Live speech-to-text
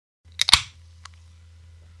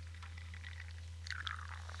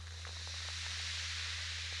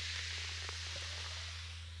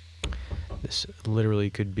This literally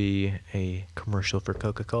could be a commercial for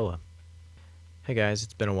Coca-Cola. Hey guys,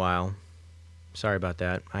 it's been a while. Sorry about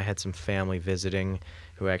that. I had some family visiting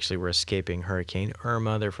who actually were escaping Hurricane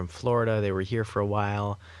Irma. They're from Florida. They were here for a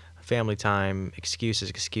while. Family time,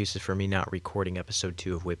 excuses for me not recording episode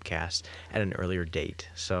 2 of Whipcast at an earlier date.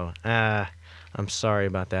 So, I'm sorry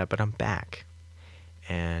about that, but I'm back.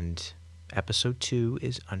 And episode 2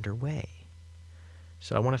 is underway.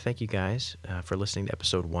 So I want to thank you guys for listening to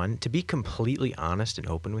episode 1. To be completely honest and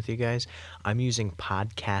open with you guys, I'm using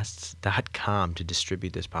podcasts.com to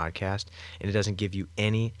distribute this podcast, and it doesn't give you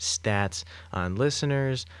any stats on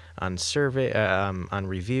listeners, on survey, on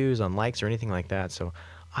reviews, on likes, or anything like that. So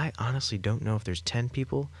I honestly don't know if there's 10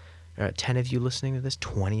 people, 10 of you listening to this,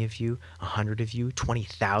 20 of you, 100 of you,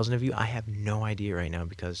 20,000 of you. I have no idea right now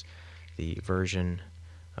because the version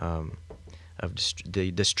of the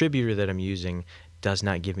distributor that I'm using does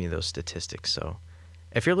not give me those statistics. So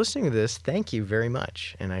if you're listening to this, thank you very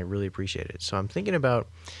much, and I really appreciate it. So I'm thinking about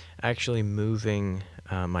actually moving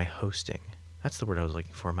my hosting. That's the word I was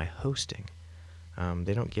looking for, my hosting.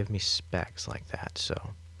 They don't give me specs like that. So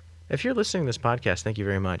if you're listening to this podcast, thank you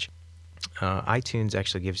very much. iTunes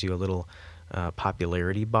actually gives you a little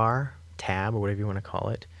popularity bar, tab, or whatever you want to call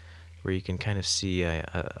it, where you can kind of see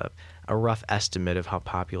a rough estimate of how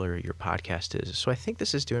popular your podcast is. So I think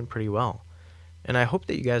this is doing pretty well. And I hope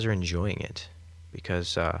that you guys are enjoying it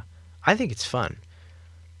because I think it's fun.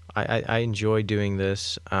 I enjoy doing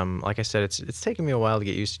this. Like I said, it's taken me a while to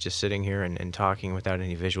get used to just sitting here and talking without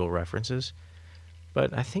any visual references.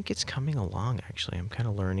 But I think it's coming along, actually. I'm kind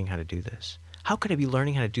of learning how to do this. How could I be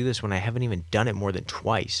learning how to do this when I haven't even done it more than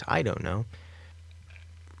twice? I don't know.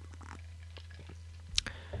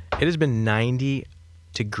 It has been 90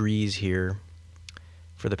 degrees here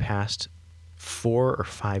for the past 4 or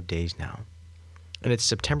 5 days now. And it's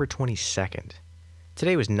September 22nd.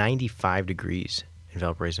 Today was 95 degrees in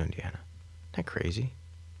Valparaiso, Indiana. Isn't that crazy?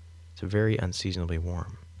 It's very unseasonably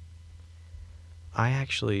warm. I'm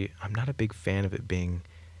not a big fan of it being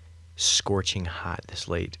scorching hot this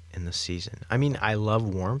late in the season. I mean, I love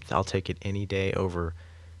warmth. I'll take it any day over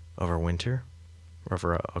winter, or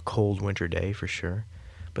over a cold winter day for sure.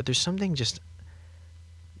 But there's something just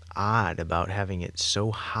odd about having it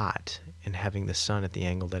so hot and having the sun at the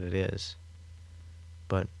angle that it is.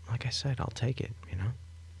 But like I said, I'll take it, you know.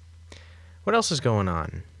 What else is going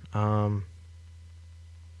on? I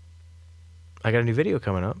got a new video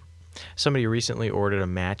coming up. Somebody recently ordered a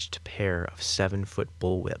matched pair of 7-foot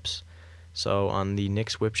bullwhips. So on the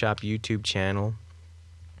Nick's Whip Shop YouTube channel,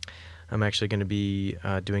 I'm actually going to be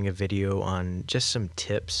doing a video on just some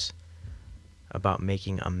tips about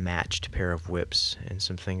making a matched pair of whips and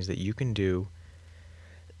some things that you can do.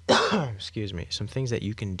 Excuse me. Some things that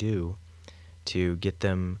you can do to get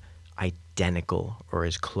them identical or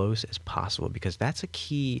as close as possible, because that's a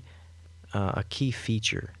key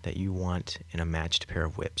feature that you want in a matched pair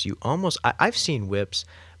of whips. I've seen whips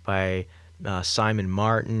by Simon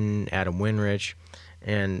Martin, Adam Winrich,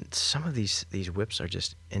 and some of these whips are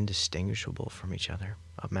just indistinguishable from each other.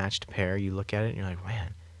 A matched pair, you look at it and you're like,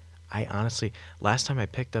 man, I honestly, last time I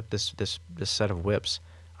picked up this set of whips,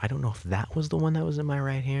 I don't know if that was the one that was in my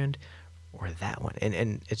right hand or that one,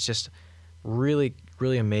 and it's just really,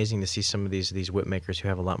 really amazing to see some of these whip makers who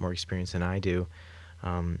have a lot more experience than I do,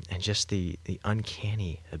 and just the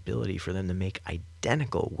uncanny ability for them to make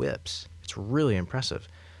identical whips. It's really impressive.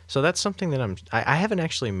 So that's something that I haven't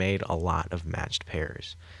actually made a lot of matched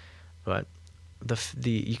pairs, but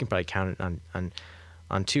you can probably count it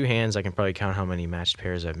on two hands. I can probably count how many matched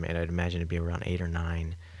pairs I've made. I'd imagine it'd be around 8 or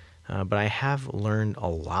 9, but I have learned a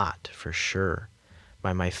lot for sure.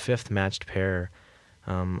 By my 5th matched pair,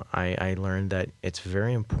 I learned that it's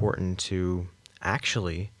very important to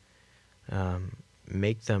actually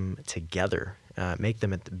make them together,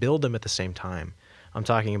 build them at the same time. I'm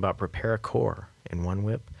talking about prepare a core in one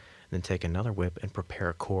whip, then take another whip and prepare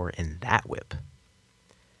a core in that whip.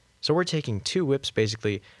 So we're taking 2 whips,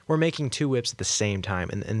 basically. We're making 2 whips at the same time,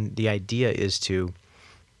 and the idea is to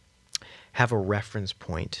have a reference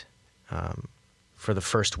point for the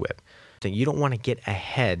first whip. You don't want to get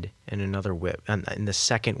ahead in another whip. In the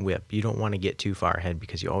second whip, you don't want to get too far ahead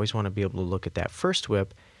because you always want to be able to look at that first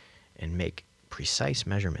whip and make precise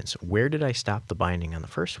measurements. Where did I stop the binding on the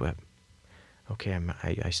first whip? Okay,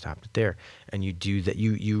 I stopped it there. And you do that.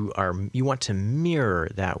 You want to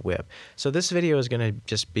mirror that whip. So this video is going to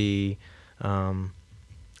just be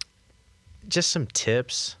just some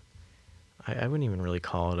tips. I wouldn't even really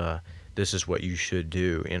call it this is what you should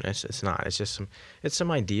do. And it's not. It's just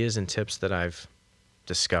some ideas and tips that I've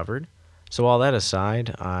discovered. So all that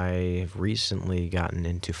aside, I've recently gotten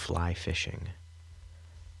into fly fishing.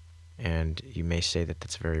 And you may say that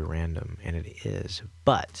that's very random, and it is.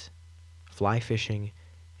 But fly fishing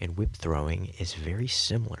and whip throwing is very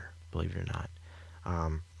similar, believe it or not.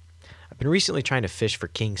 I've been recently trying to fish for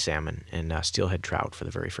king salmon and steelhead trout for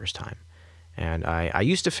the very first time. And I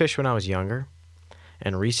used to fish when I was younger,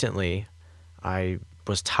 and recently I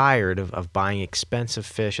was tired of buying expensive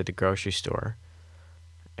fish at the grocery store.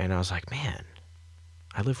 And I was like, man,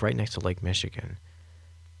 I live right next to Lake Michigan.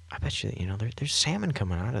 I bet you, there's salmon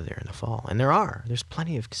coming out of there in the fall. And there's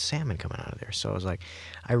plenty of salmon coming out of there. So I was like,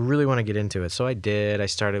 I really want to get into it. So I did. I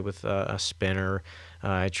started with a spinner.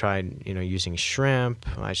 I tried, using shrimp.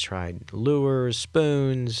 I tried lures,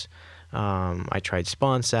 spoons. I tried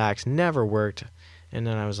spawn sacks. Never worked. And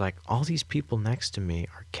then I was like, all these people next to me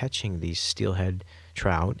are catching these steelhead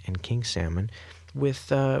trout and king salmon with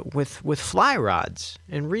fly rods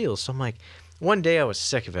and reels. So I'm like, one day I was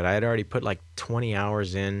sick of it. I had already put like 20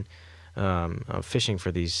 hours in fishing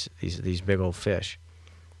for these big old fish,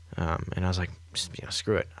 and I was like,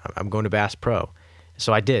 screw it. I'm going to Bass Pro.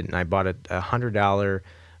 So I did, and I bought a $100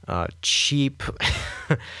 cheap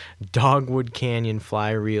Dogwood Canyon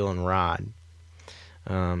fly reel and rod,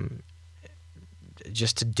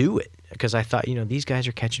 just to do it, because I thought, these guys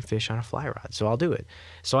are catching fish on a fly rod, so I'll do it.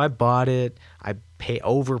 So I bought it. I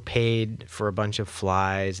overpaid for a bunch of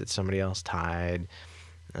flies that somebody else tied,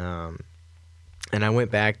 and I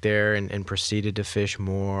went back there and proceeded to fish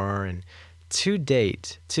more. And to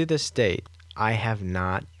this date, I have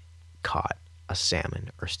not caught a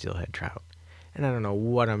salmon or steelhead trout. And I don't know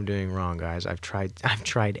what I'm doing wrong, guys. I've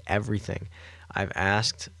tried everything. I've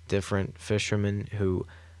asked different fishermen who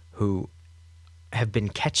have been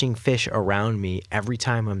catching fish around me. Every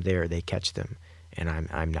time I'm there, they catch them, and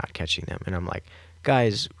I'm not catching them. And I'm like,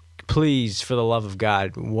 guys, please, for the love of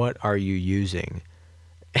God, what are you using?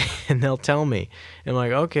 And they'll tell me. And I'm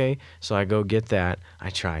like, okay. So I go get that. I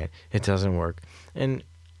try it. It doesn't work. And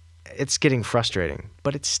it's getting frustrating,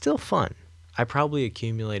 but it's still fun. I probably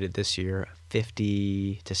accumulated this year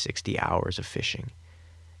 50 to 60 hours of fishing.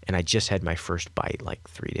 And I just had my first bite like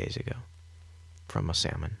 3 days ago from a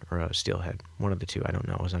salmon or a steelhead. One of the two, I don't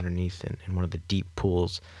know. It was underneath in one of the deep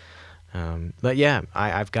pools. But yeah,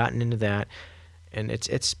 I've gotten into that, and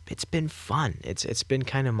it's been fun. It's been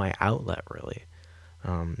kind of my outlet, really.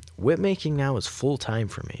 Whip making now is full time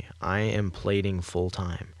for me. I am plating full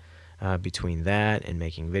time. Between that and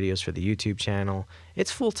making videos for the YouTube channel,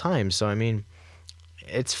 it's full time. So I mean,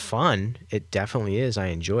 it's fun. It definitely is. I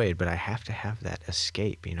enjoy it, but I have to have that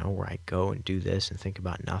escape, where I go and do this and think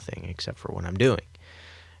about nothing except for what I'm doing.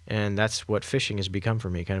 And that's what fishing has become for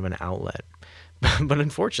me, kind of an outlet. But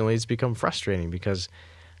unfortunately, it's become frustrating because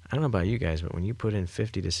I don't know about you guys, but when you put in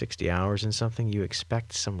 50 to 60 hours in something, you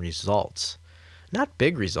expect some results. Not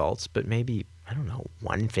big results, but maybe, I don't know,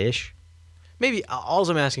 one fish. Maybe all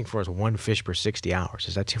I'm asking for is one fish per 60 hours.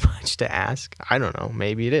 Is that too much to ask? I don't know.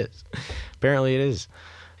 Maybe it is. Apparently it is.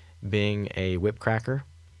 Being a whip cracker,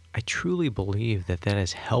 I truly believe that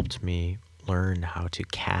has helped me learn how to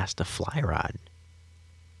cast a fly rod.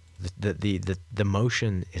 The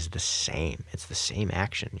motion is the same. It's the same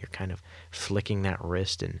action. You're kind of flicking that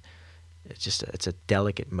wrist, and it's a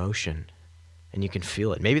delicate motion, and you can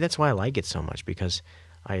feel it. Maybe that's why I like it so much, because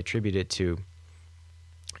I attribute it to,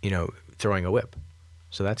 throwing a whip.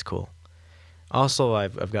 So that's cool. Also,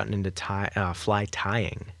 I've gotten into fly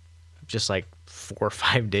tying. Just like 4 or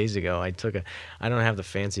 5 days ago, I don't have the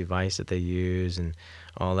fancy vise that they use and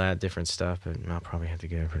all that different stuff, but I'll probably have to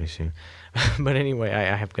get it pretty soon. But anyway,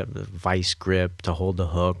 I have got the vice grip to hold the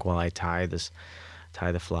hook while I tie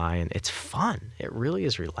the fly, and it's fun. It really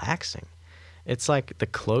is relaxing. It's like the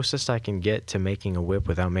closest I can get to making a whip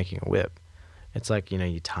without making a whip. It's like,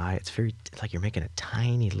 you tie, it's like you're making a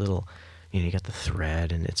tiny little, you got the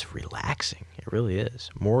thread, and it's relaxing. It really is.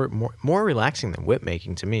 More relaxing than whip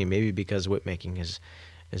making to me, maybe because whip making is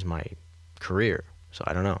my career. So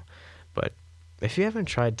I don't know. But if you haven't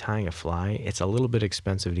tried tying a fly, it's a little bit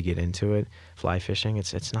expensive to get into it. Fly fishing,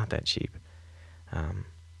 it's not that cheap.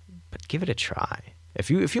 But give it a try. If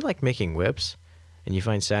you like making whips and you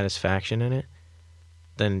find satisfaction in it,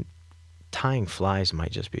 then tying flies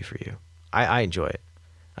might just be for you. I enjoy it.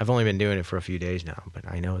 I've only been doing it for a few days now, but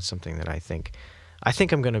I know it's something that I think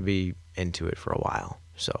I'm going to be into it for a while.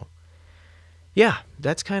 So, yeah,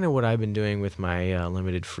 that's kind of what I've been doing with my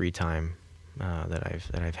limited free time that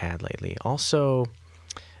I've had lately. Also,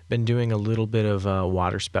 been doing a little bit of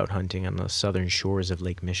water spout hunting on the southern shores of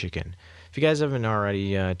Lake Michigan. If you guys haven't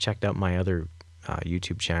already checked out my other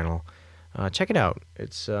YouTube channel, check it out.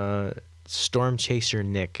 It's Storm Chaser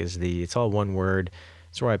Nick it's all one word.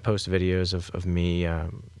 It's where I post videos of me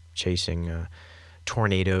chasing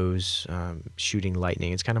tornadoes, shooting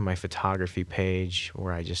lightning. It's kind of my photography page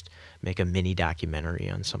where I just make a mini documentary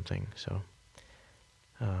on something. So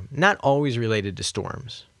not always related to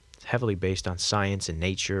storms. It's heavily based on science and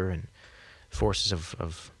nature and forces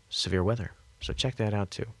of severe weather. So check that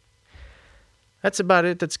out too. That's about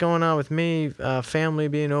it that's going on with me. Family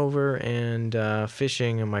being over and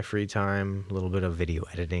fishing in my free time. A little bit of video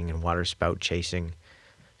editing and water spout chasing.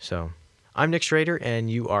 So I'm Nick Schrader, and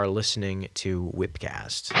you are listening to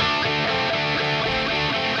Whipcast.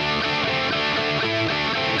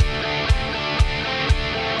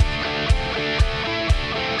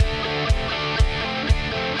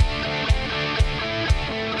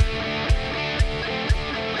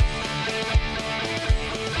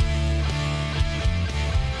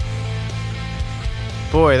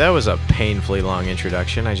 Boy, that was a painfully long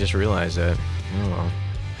introduction. I just realized that. Oh well.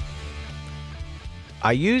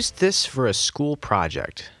 I used this for a school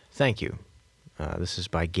project. Thank you. This is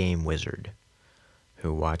by Game Wizard,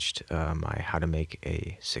 who watched my how to make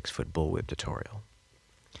a 6-foot bullwhip tutorial.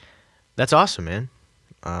 That's awesome, man.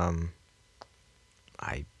 I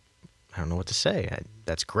don't know what to say.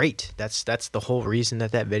 That's great. That's the whole reason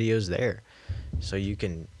that video's there, so you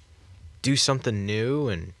can do something new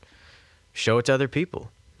and show it to other people.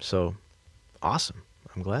 So awesome.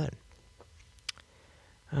 I'm glad.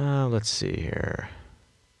 Let's see here.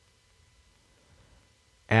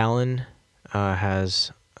 Alan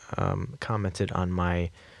has commented on my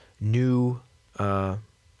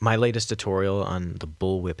latest tutorial on the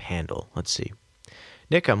bullwhip handle. Let's see.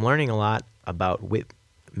 Nick, I'm learning a lot about whip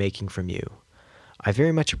making from you. I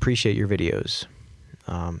very much appreciate your videos.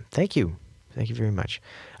 Thank you. Thank you very much.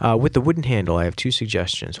 With the wooden handle, I have 2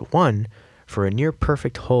 suggestions. One, for a near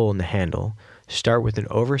perfect hole in the handle, start with an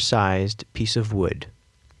oversized piece of wood.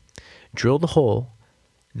 Drill the hole,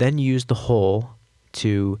 then use the hole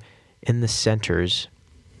in the centers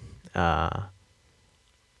on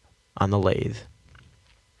the lathe.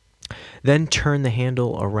 Then turn the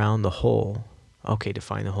handle around the hole. Okay, to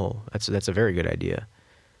find the hole. That's a very good idea.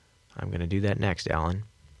 I'm going to do that next, Alan.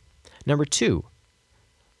 Number 2,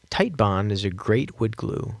 Titebond is a great wood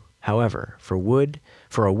glue. However, for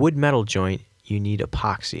a wood metal joint, you need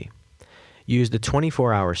epoxy. Use the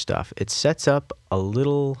 24-hour stuff. It sets up a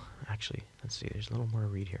little. Actually, let's see. There's a little more to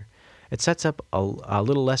read here. It sets up a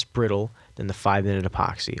little less brittle than the 5-minute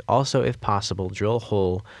epoxy. Also, if possible, drill a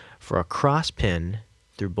hole for a cross pin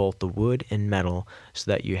through both the wood and metal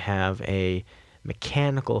so that you have a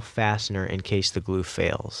mechanical fastener in case the glue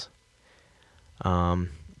fails.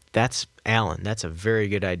 That's Alan. That's a very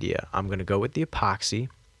good idea. I'm going to go with the epoxy.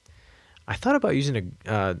 I thought about using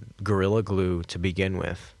a Gorilla Glue to begin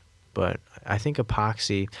with, but I think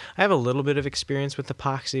epoxy. I have a little bit of experience with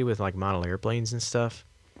epoxy with like model airplanes and stuff.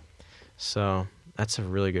 So that's a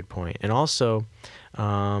really good point. And also,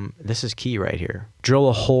 this is key right here. Drill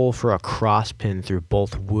a hole for a cross pin through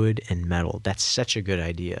both wood and metal. That's such a good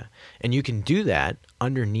idea. And you can do that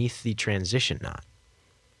underneath the transition knot.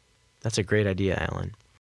 That's a great idea, Alan.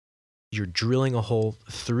 You're drilling a hole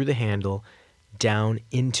through the handle down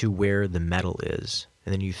into where the metal is.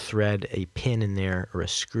 And then you thread a pin in there or a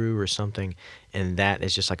screw or something, and that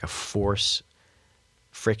is just like a force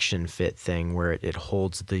friction fit thing where it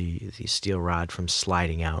holds the steel rod from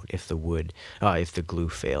sliding out if the glue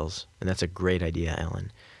fails. And that's a great idea,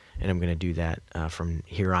 Alan. And I'm going to do that from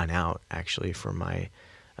here on out, actually, for my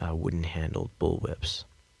wooden handled bullwhips.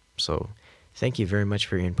 So thank you very much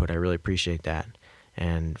for your input. I really appreciate that.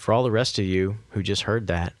 And for all the rest of you who just heard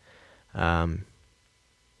that,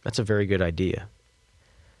 that's a very good idea.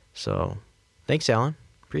 So thanks, Alan.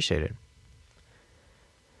 Appreciate it.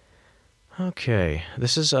 Okay,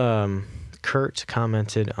 this is Kurt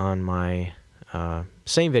commented on my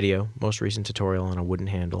same video, most recent tutorial on a wooden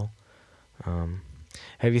handle.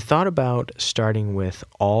 Have you thought about starting with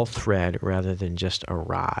all thread rather than just a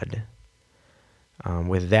rod?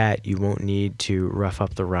 With that, you won't need to rough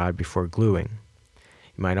up the rod before gluing.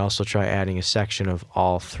 You might also try adding a section of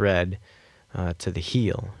all thread to the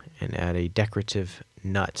heel and add a decorative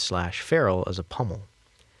nut/ferrule as a pommel.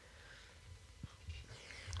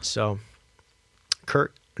 So,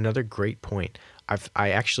 Kurt, another great point. I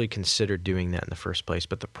actually considered doing that in the first place,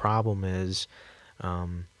 but the problem is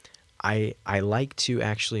I like to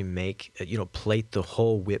actually plate the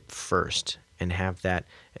whole whip first and have that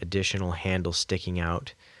additional handle sticking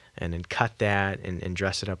out, and then cut that and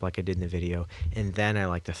dress it up like I did in the video, and then I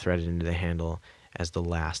like to thread it into the handle as the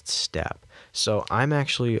last step. So I'm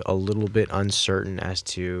actually a little bit uncertain as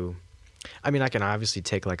to, I can obviously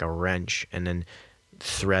take like a wrench and then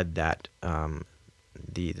thread that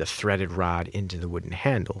the threaded rod into the wooden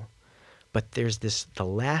handle, But there's the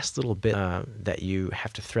last little bit that you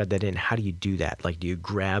have to thread that in. How do you do that? Like, do you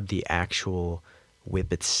grab the actual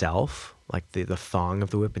whip itself, like the thong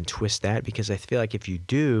of the whip, and twist that? Because I feel like if you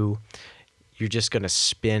do, you're just going to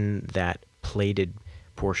spin that plated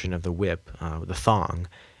portion of the whip, the thong,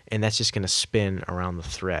 and that's just going to spin around the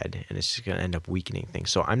thread, and it's just going to end up weakening things.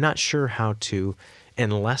 So I'm not sure how to,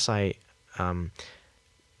 unless I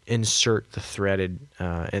insert the threaded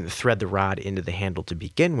and thread the rod into the handle to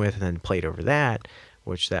begin with, and then plate over that,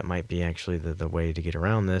 which that might be actually the way to get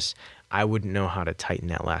around this. I wouldn't know how to tighten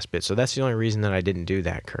that last bit. So that's the only reason that I didn't do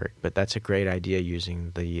that, Kurt. But that's a great idea,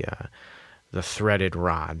 using the threaded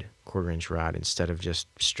rod, 1/4-inch rod, instead of just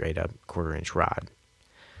straight up 1/4-inch rod.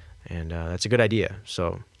 And that's a good idea.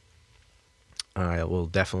 So I will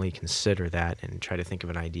definitely consider that and try to think of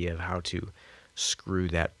an idea of how to screw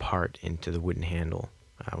that part into the wooden handle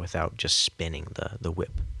without just spinning the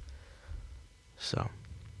whip. So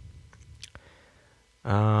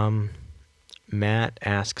Matt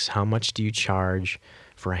asks, how much do you charge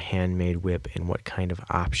for a handmade whip, and what kind of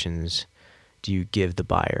options do you give the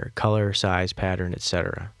buyer? Color, size, pattern,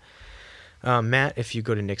 etc. Matt, if you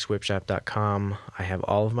go to nickswhipshop.com, I have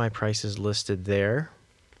all of my prices listed there,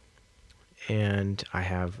 and I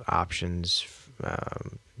have options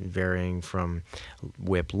varying from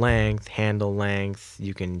whip length, handle length.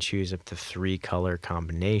 You can choose up to 3 color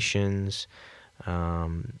combinations,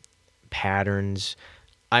 patterns.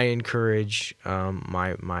 I encourage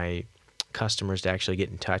my customers to actually get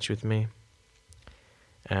in touch with me.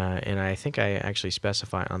 And I think I actually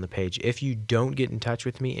specify on the page, if you don't get in touch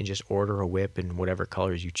with me and just order a whip in whatever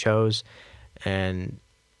colors you chose, and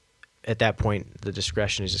at that point, the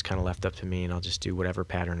discretion is just kind of left up to me, and I'll just do whatever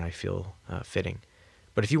pattern I feel fitting.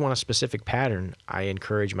 But if you want a specific pattern, I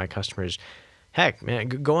encourage my customers, heck, man,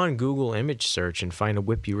 go on Google image search and find a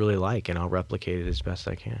whip you really like, and I'll replicate it as best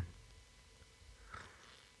I can.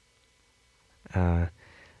 I'm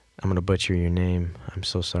going to butcher your name. I'm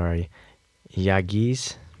so sorry.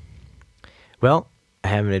 Yagiz. Well, I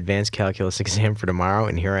have an advanced calculus exam for tomorrow,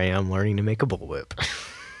 and here I am learning to make a bullwhip.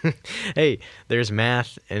 Hey, there's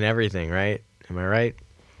math and everything, right? Am I right?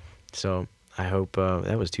 So I hope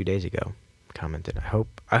that was 2 days ago. Commented.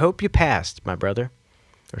 I hope you passed, my brother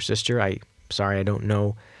or sister. Sorry, I don't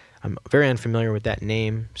know. I'm very unfamiliar with that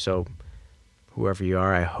name. So whoever you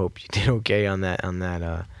are, I hope you did okay on that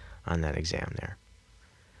exam there.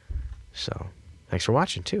 So thanks for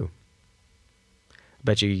watching too.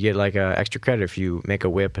 Bet you get like extra credit if you make a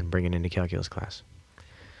whip and bring it into calculus class.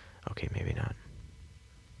 Okay, maybe not.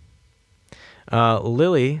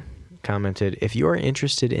 Lily commented, if you are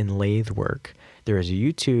interested in lathe work, there is a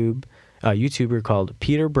YouTuber called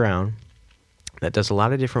Peter Brown that does a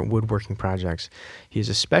lot of different woodworking projects. He is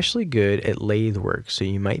especially good at lathe work, so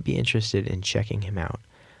you might be interested in checking him out.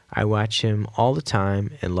 I watch him all the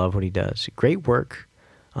time and love what he does. Great work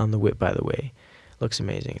on the whip, by the way. Looks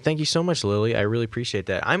amazing. Thank you so much, Lily. I really appreciate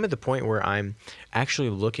that. I'm at the point where I'm actually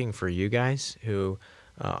looking for you guys who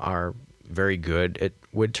are very good at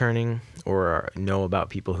wood turning, or know about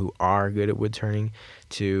people who are good at wood turning,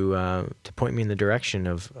 to point me in the direction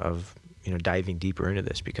of diving deeper into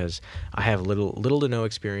this, because I have little to no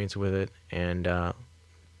experience with it, and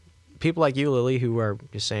people like you, Lily, who are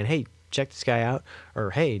just saying, hey, check this guy out,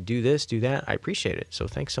 or hey, do this, do that. I appreciate it. So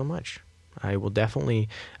thanks so much. I will definitely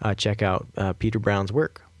check out Peter Brown's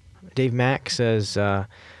work. Dave Mack says,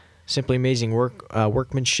 simply amazing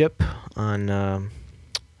workmanship on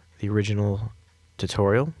the original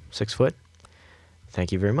tutorial, 6 foot.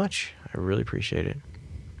 Thank you very much. I really appreciate it.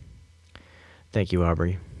 Thank you,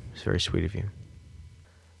 Aubrey. It's very sweet of you.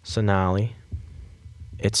 Sonali,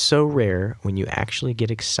 it's so rare when you actually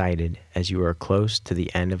get excited as you are close to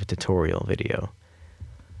the end of a tutorial video.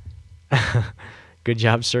 Good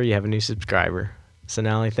job, sir. You have a new subscriber.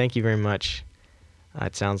 Sonali, thank you very much.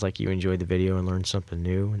 It sounds like you enjoyed the video and learned something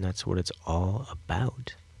new, and that's what it's all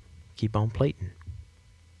about. Keep on plating.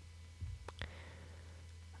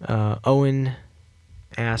 Owen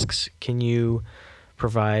asks, can you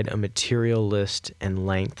provide a material list and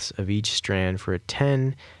lengths of each strand for a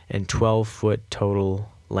 10 and 12 foot total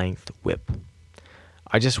length whip?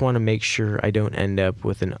 I just want to make sure I don't end up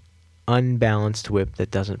with an unbalanced whip that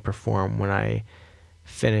doesn't perform when I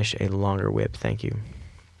finish a longer whip. Thank you.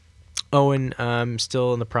 Owen, I'm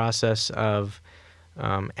still in the process of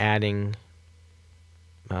adding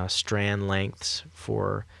strand lengths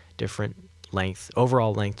for different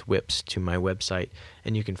overall length whips to my website,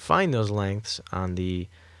 and you can find those lengths on the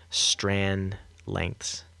strand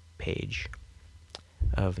lengths page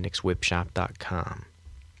of nickswhipshop.com.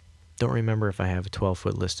 Don't remember if I have a 12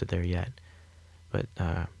 foot listed there yet, but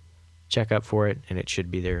check up for it, and it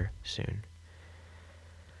should be there soon.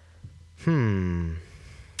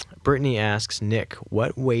 Brittany asks, Nick,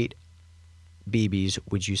 what weight BBs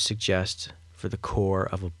would you suggest for the core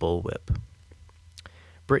of a bullwhip?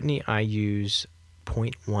 Brittany, I use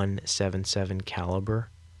 .177 caliber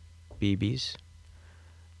BBs,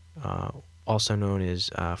 also known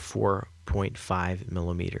as 4.5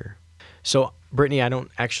 millimeter. So, Brittany, I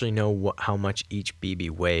don't actually know how much each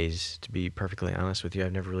BB weighs, to be perfectly honest with you.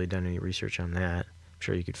 I've never really done any research on that. I'm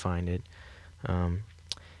sure you could find it.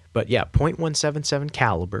 But yeah, .177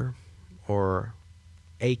 caliber, or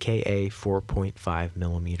AKA 4.5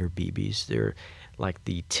 millimeter BBs. They're like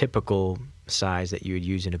the typical size that you would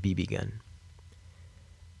use in a BB gun.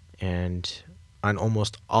 And on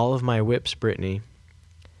almost all of my whips, Brittany,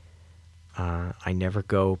 I never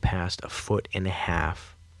go past 1.5 feet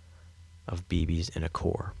of BBs in a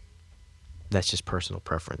core. That's just personal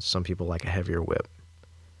preference. Some people like a heavier whip.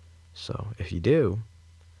 So if you do,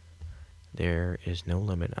 there is no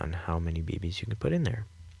limit on how many BBs you can put in there.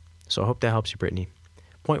 So I hope that helps you, Brittany.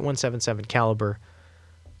 .177 caliber,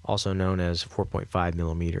 also known as 4.5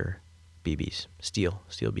 millimeter BBs, steel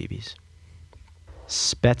BBs.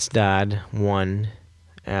 Spetsdad1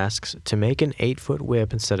 asks, to make an 8-foot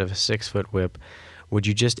whip instead of a 6-foot whip, would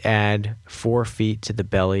you just add 4 feet to the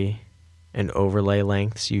belly and overlay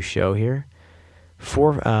lengths you show here?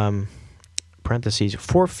 4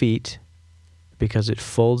 feet, because it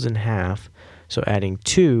folds in half, so adding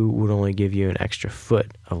 2 would only give you an extra foot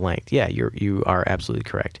of length. Yeah, you are absolutely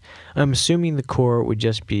correct. I'm assuming the core would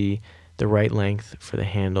just be the right length for the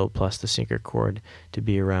handle plus the sinker cord to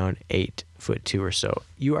be around 8'2" or so.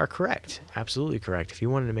 You are correct, absolutely correct. If you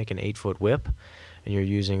wanted to make an 8-foot whip and you're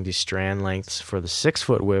using the strand lengths for the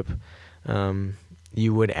 6-foot whip,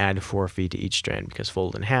 you would add 4 feet to each strand, because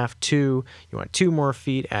fold in half, 2, you want 2 more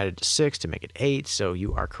feet added to 6 to make it 8, so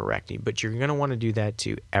you are correct. But you're going to want to do that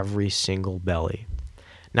to every single belly.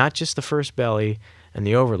 Not just the first belly and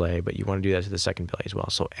the overlay, but you want to do that to the second belly as well.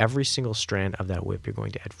 So every single strand of that whip, you're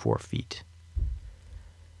going to add 4 feet.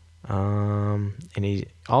 And he's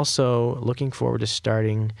also looking forward to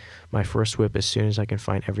starting my first whip as soon as I can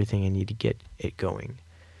find everything I need to get it going.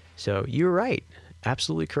 So you're right.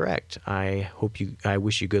 Absolutely correct. I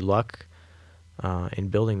wish you good luck in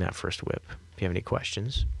building that first whip. If you have any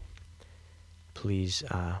questions, please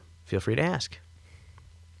feel free to ask.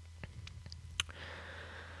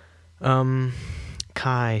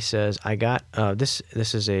 Kai says, I got this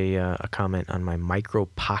is a comment on my micro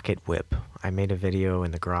pocket whip. I made a video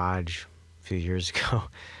in the garage a few years ago.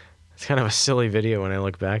 It's kind of a silly video when I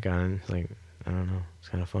look back on it. It's like, I don't know, it's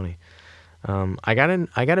kind of funny. I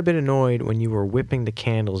got a bit annoyed when you were whipping the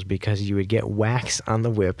candles because you would get wax on the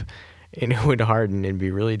whip and it would harden and be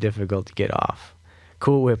really difficult to get off.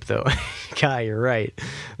 Cool whip though. Kai, you're right.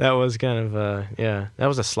 That was kind of that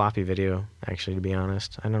was a sloppy video, actually, to be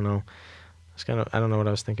honest. I don't know. I don't know what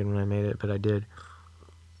I was thinking when I made it, but I did.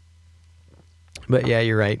 But yeah,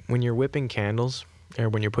 you're right. When you're whipping candles, or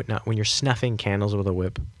when you're snuffing candles with a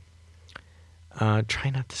whip, try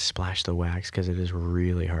not to splash the wax, because it is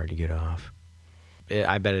really hard to get off.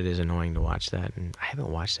 I bet it is annoying to watch that, and I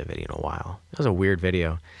haven't watched that video in a while. That was a weird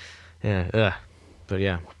video. Yeah, but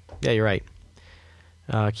yeah, you're right.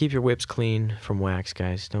 Keep your whips clean from wax,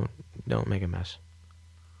 guys. Don't make a mess.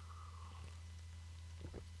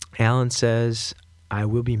 Alan says, I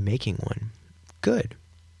will be making one. Good.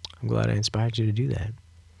 I'm glad I inspired you to do that.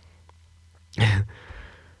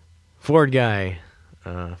 Ford guy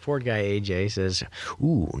AJ says,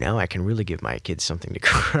 ooh, now I can really give my kids something to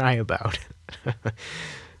cry about.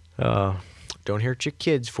 Don't hurt your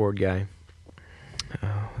kids, Ford guy.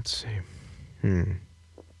 Let's see.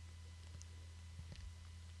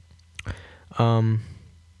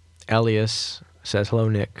 Elias says, hello,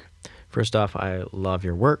 Nick. First off, I love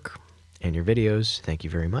your work and your videos. Thank you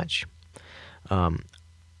very much.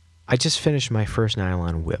 I just finished my first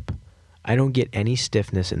nylon whip. I don't get any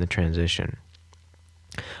stiffness in the transition,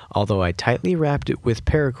 although I tightly wrapped it with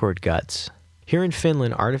paracord guts. Here in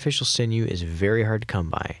Finland, artificial sinew is very hard to come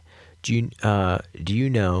by. Do you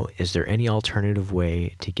know, is there any alternative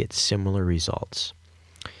way to get similar results?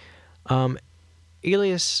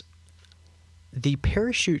 Elias, the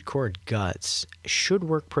parachute cord guts should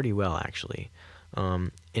work pretty well, actually.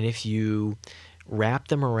 And if you wrap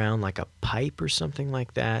them around like a pipe or something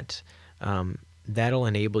like that, that'll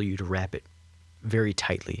enable you to wrap it very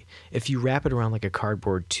tightly. If you wrap it around like a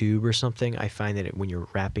cardboard tube or something, I find that when you're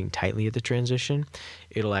wrapping tightly at the transition,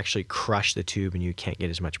 it'll actually crush the tube and you can't get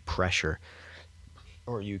as much pressure,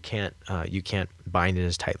 or you can't bind it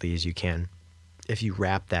as tightly as you can if you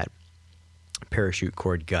wrap that parachute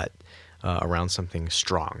cord gut around something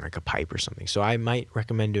strong, like a pipe or something. So I might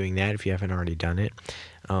recommend doing that if you haven't already done it.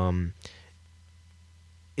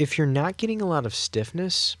 If you're not getting a lot of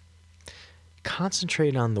stiffness,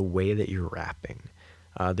 concentrate on the way that you're wrapping.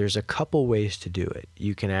 There's a couple ways to do it.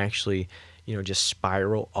 You can actually, just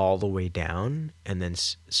spiral all the way down and then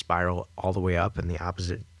spiral all the way up in the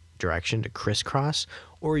opposite direction to crisscross,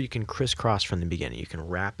 or you can crisscross from the beginning. You can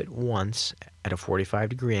wrap it once at a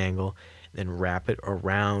 45-degree angle, then wrap it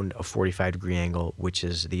around a 45-degree angle, which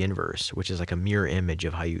is the inverse, which is like a mirror image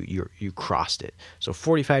of how you crossed it. So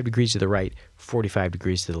 45 degrees to the right, 45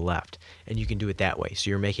 degrees to the left, and you can do it that way.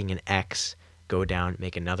 So you're making an X, go down,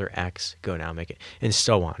 make another X, go down, make it, and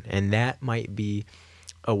so on. And that might be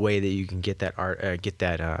a way that you can get that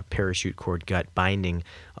parachute cord gut binding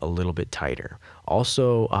a little bit tighter.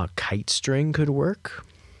 Also, kite string could work.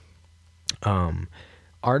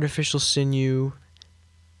 Artificial sinew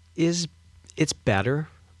it's better,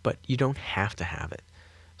 but you don't have to have it.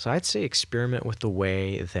 So I'd say experiment with the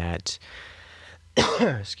way that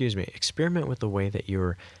experiment with the way that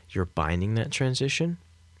you're binding that transition,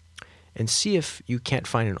 and see if you can't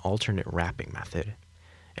find an alternate wrapping method.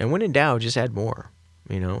 And when in doubt, just add more.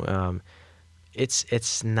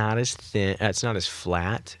 It's not as thin, it's not as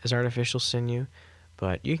flat as artificial sinew,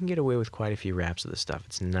 but you can get away with quite a few wraps of this stuff.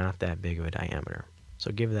 It's not that big of a diameter.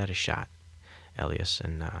 So give that a shot, Elias,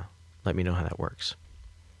 and let me know how that works.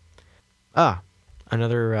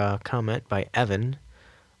 Another comment by Evan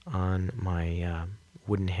on my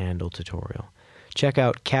wooden handle tutorial. Check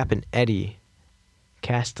out Cap and Eddie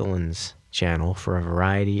Castellan's channel for a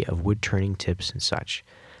variety of wood turning tips and such.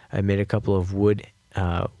 I made a couple of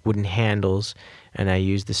wooden handles, and I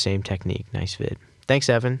used the same technique. Nice vid. Thanks,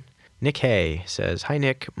 Evan. Nick Hay says, "Hi,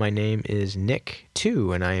 Nick. My name is Nick,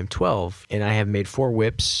 too, and I am 12, and I have made 4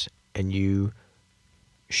 whips, and you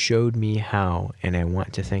showed me how, and I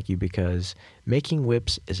want to thank you because making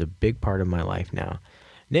whips is a big part of my life now."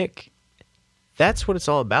 Nick, that's what it's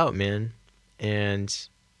all about, man. And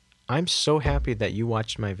I'm so happy that you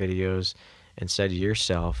watched my videos and said to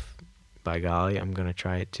yourself, by golly, I'm going to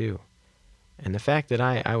try it too. And the fact that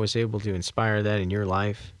I was able to inspire that in your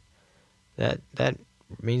life, that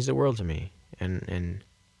means the world to me. And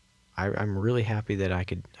I'm really happy that I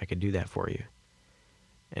could do that for you.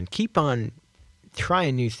 And keep on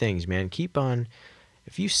trying new things, man. Keep on,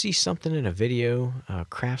 if you see something in a video,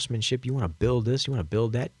 craftsmanship, you want to build this, you want to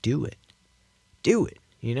build that, do it. Do it,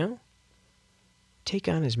 Take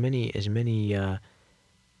on as many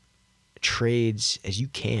trades as you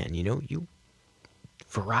can,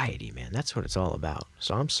 variety, man. That's what it's all about.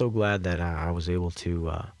 So I'm so glad that I was able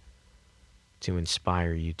to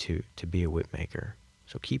inspire you to be a whip maker.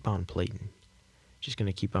 So keep on plating. Just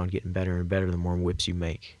going to keep on getting better and better the more whips you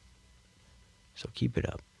make. So keep it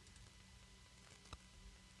up.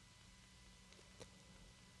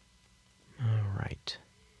 All right.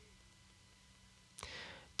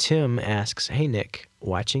 Tim asks, "Hey Nick,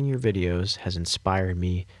 watching your videos has inspired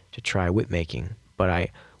me to try whip making, but I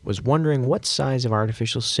was wondering what size of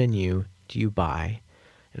artificial sinew do you buy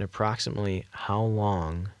and approximately how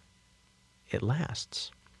long it lasts?"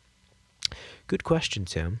 Good question,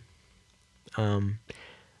 Tim. To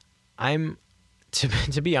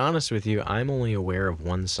be honest with you, I'm only aware of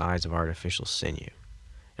one size of artificial sinew,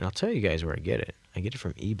 and I'll tell you guys where I get it. I get it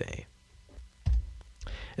from eBay.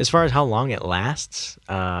 As far as how long it lasts,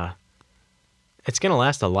 it's going to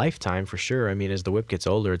last a lifetime for sure. I mean, as the whip gets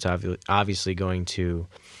older, it's obviously going to,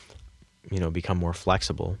 become more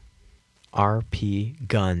flexible. RP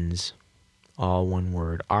Guns, all one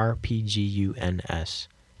word, RPGUNS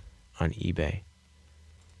on eBay.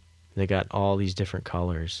 They got all these different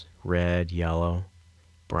colors, red, yellow,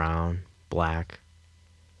 brown, black.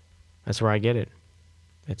 That's where I get it.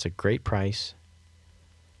 It's a great price.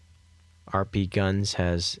 RP Guns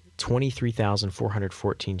has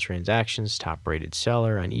 23,414 transactions, top-rated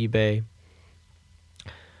seller on eBay.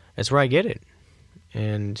 That's where I get it.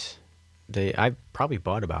 And I probably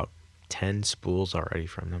bought about 10 spools already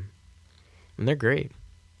from them. And they're great.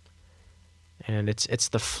 And it's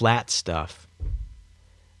the flat stuff.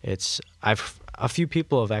 A few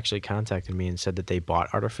people have actually contacted me and said that they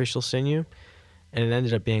bought artificial sinew, and it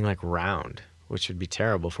ended up being like round, which would be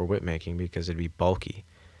terrible for whip making because it'd be bulky.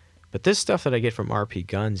 But this stuff that I get from RP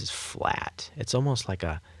Guns is flat. It's almost like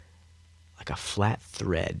a flat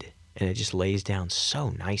thread, and it just lays down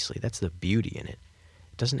so nicely. That's the beauty in it.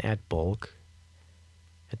 It doesn't add bulk.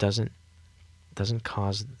 It doesn't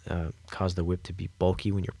cause the whip to be bulky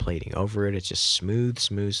when you're plating over it. It's just smooth.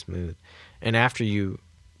 And after you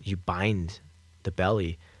bind the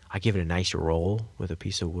belly, I give it a nice roll with a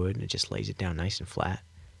piece of wood, and it just lays it down nice and flat.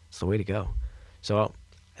 It's the way to go. So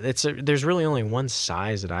there's really only one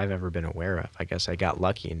size that I've ever been aware of. I guess I got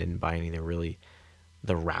lucky and didn't buy any of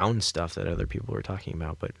the round stuff that other people were talking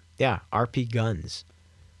about. But yeah, RP Guns.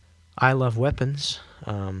 I Love Weapons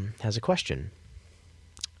has a question.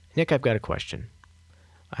 Nick, I've got a question.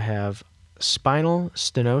 I have spinal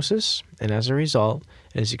stenosis, and as a result,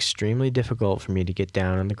 it is extremely difficult for me to get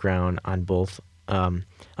down on the ground on both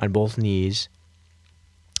knees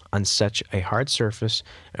on such a hard surface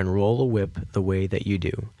and roll a whip the way that you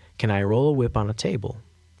do. Can I roll a whip on a table?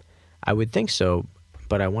 I would think so,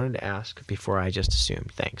 but I wanted to ask before I just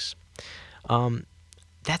assumed. Thanks.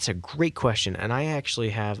 That's a great question, and I actually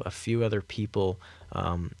have a few other people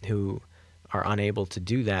who are unable to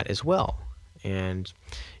do that as well. And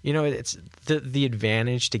it's the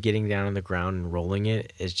advantage to getting down on the ground and rolling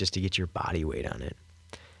it is just to get your body weight on it.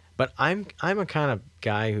 But I'm a kind of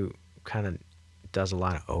guy who kind of does a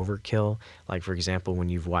lot of overkill. Like, for example, when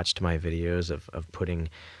you've watched my videos of putting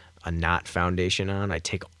a knot foundation on, I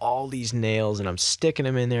take all these nails and I'm sticking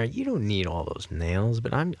them in there. You don't need all those nails,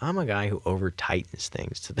 but I'm a guy who over tightens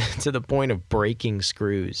things to the point of breaking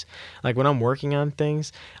screws. Like when I'm working on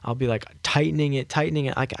things, I'll be like tightening it.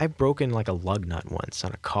 Like I've broken like a lug nut once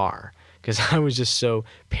on a car because I was just so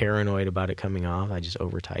paranoid about it coming off. I just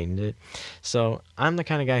over tightened it. So I'm the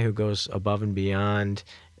kind of guy who goes above and beyond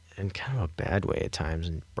in kind of a bad way at times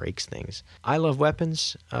and breaks things. I Love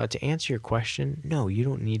Weapons. To answer your question, no, you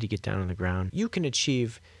don't need to get down on the ground. You can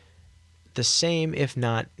achieve the same, if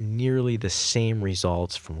not nearly the same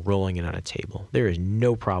results from rolling it on a table. There is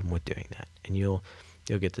no problem with doing that, and you'll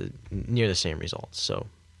get near the same results. So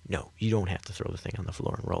no, you don't have to throw the thing on the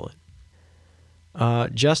floor and roll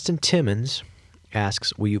it. Justin Timmons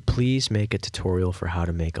asks, will you please make a tutorial for how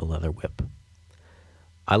to make a leather whip?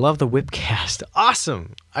 I love the Whipcast.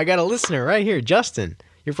 Awesome. I got a listener right here. Justin,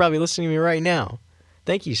 you're probably listening to me right now.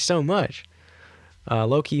 Thank you so much.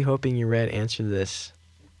 Low-key hoping you read answer this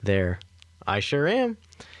there. I sure am.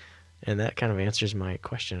 And that kind of answers my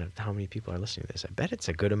question of how many people are listening to this. I bet it's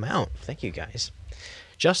a good amount. Thank you, guys.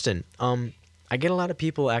 Justin, I get a lot of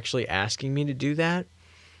people actually asking me to do that.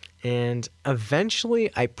 And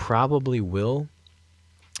eventually I probably will.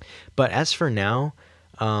 But as for now,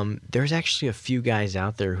 there's actually a few guys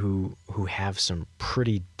out there who have some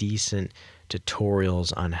pretty decent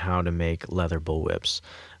tutorials on how to make leather bullwhips.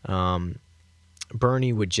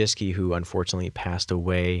 Bernie Wojcicki, who unfortunately passed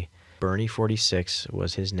away, Bernie46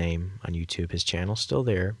 was his name on YouTube. His channel's still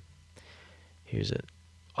there. He was an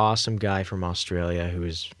awesome guy from Australia who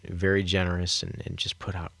was very generous and just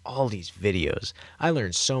put out all these videos. I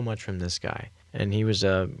learned so much from this guy, and he was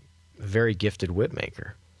a very gifted whip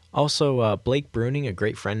maker. Also, Blake Bruning, a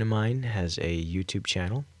great friend of mine, has a YouTube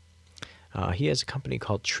channel. He has a company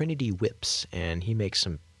called Trinity Whips, and he makes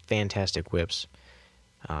some fantastic whips.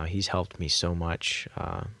 He's helped me so much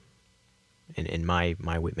in my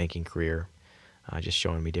whip making career, just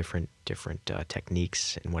showing me different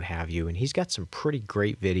techniques and what have you. And he's got some pretty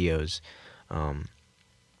great videos on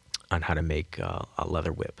how to make a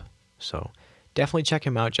leather whip. So definitely check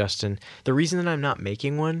him out, Justin. The reason that I'm not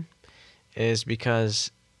making one is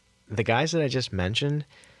because the guys that I just mentioned,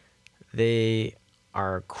 they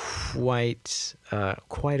are quite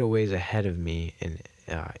a ways ahead of me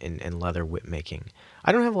in leather whip making.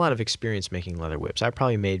 I don't have a lot of experience making leather whips. I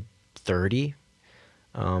probably made 30,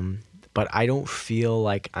 but I don't feel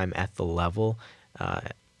like I'm at the level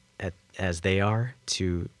as they are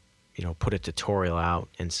to put a tutorial out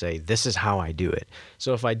and say this is how I do it.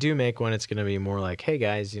 So if I do make one, it's going to be more like, hey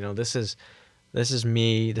guys, this is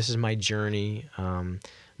me, this is my journey.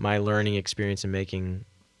 My learning experience in making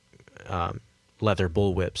leather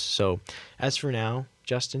bullwhips. So as for now,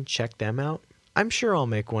 Justin, check them out. I'm sure I'll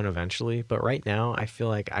make one eventually, but right now I feel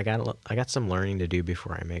like I got some learning to do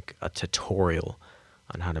before I make a tutorial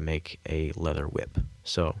on how to make a leather whip.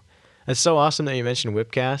 So it's so awesome that you mentioned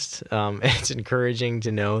Whipcast. It's encouraging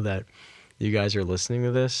to know that you guys are listening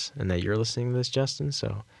to this and that you're listening to this, Justin.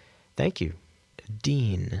 So thank you.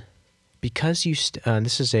 Dean, because you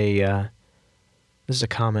this is a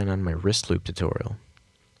comment on my wrist loop tutorial.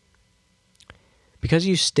 Because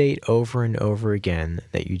you state over and over again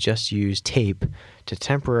that you just use tape to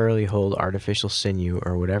temporarily hold artificial sinew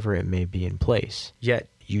or whatever it may be in place, yet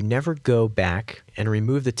you never go back and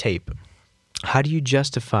remove the tape, how do you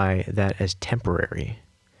justify that as temporary?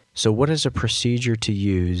 So what is a procedure to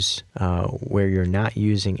use where you're not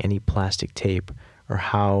using any plastic tape, or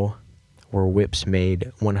how were whips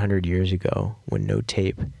made 100 years ago when no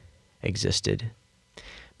tape existed?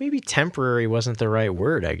 Maybe temporary wasn't the right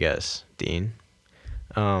word, I guess, Dean.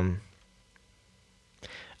 I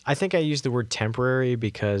think I used the word temporary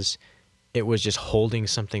because it was just holding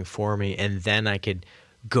something for me, and then I could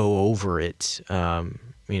go over it,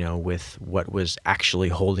 with what was actually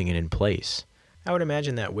holding it in place. I would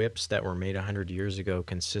imagine that whips that were made 100 years ago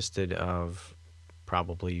consisted of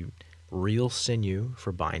probably real sinew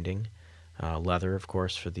for binding, leather, of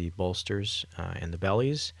course, for the bolsters and the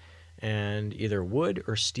bellies, and either wood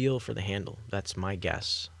or steel for the handle. That's my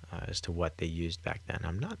guess as to what they used back then.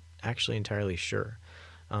 I'm not actually entirely sure.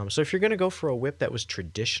 So if you're going to go for a whip that was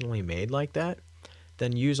traditionally made like that,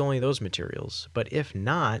 then use only those materials. But if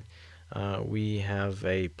not, we have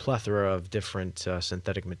a plethora of different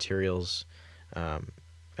synthetic materials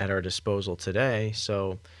at our disposal today.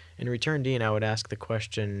 So in return, Dean, I would ask the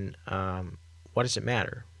question, what does it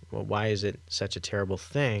matter? Well, why is it such a terrible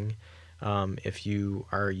thing if you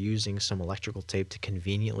are using some electrical tape to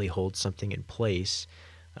conveniently hold something in place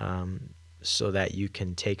so that you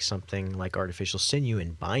can take something like artificial sinew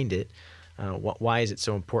and bind it? Why is it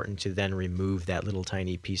so important to then remove that little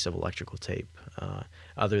tiny piece of electrical tape,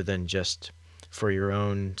 other than just for your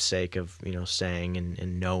own sake of saying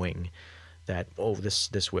and knowing that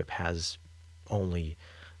this whip has only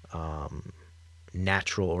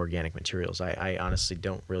natural organic materials? I honestly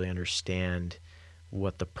don't really understand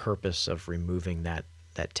what the purpose of removing that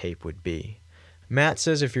tape would be. Matt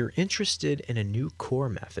says if you're interested in a new core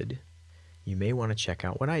method, you may want to check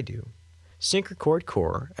out what I do. Sinker cord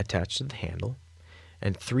core attached to the handle,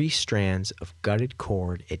 and 3 strands of gutted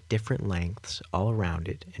cord at different lengths all around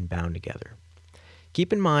it and bound together.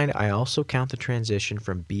 Keep in mind, I also count the transition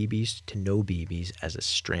from BBs to no BBs as a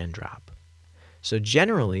strand drop. So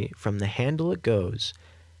generally, from the handle it goes,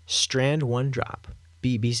 strand 1 drop,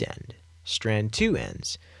 BBs end, strand 2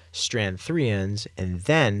 ends, strand 3 ends, and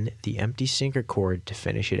then the empty sinker cord to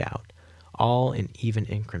finish it out, all in even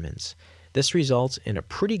increments. This results in a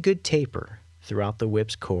pretty good taper throughout the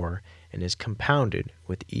whip's core and is compounded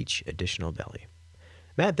with each additional belly.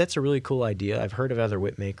 Matt, that's a really cool idea. I've heard of other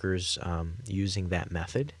whip makers using that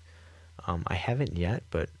method. I haven't yet,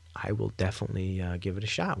 but I will definitely give it a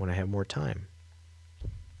shot when I have more time.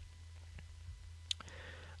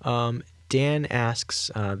 Dan asks,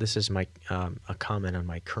 this is a comment on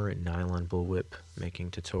my current nylon bullwhip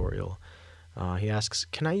making tutorial. He asks,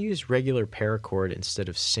 can I use regular paracord instead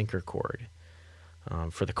of sinker cord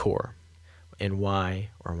for the core? And why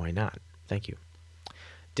or why not? Thank you.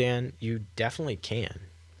 Dan, you definitely can.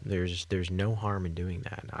 There's no harm in doing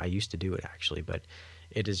that. I used to do it actually, but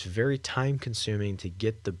it is very time consuming to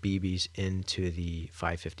get the BBs into the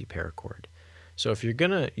 550 paracord. So if you're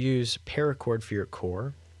going to use paracord for your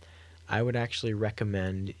core, I would actually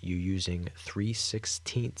recommend you using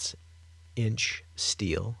 3/16 inch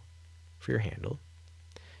steel for your handle,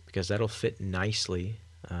 because that'll fit nicely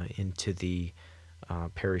into the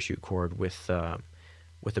parachute cord with a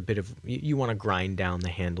bit of, you want to grind down the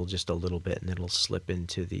handle just a little bit, and it'll slip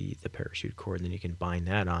into the parachute cord, and then you can bind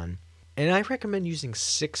that on. And I recommend using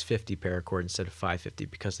 650 paracord instead of 550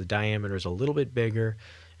 because the diameter is a little bit bigger,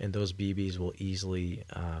 and those BBs will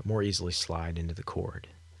more easily slide into the cord.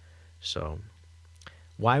 So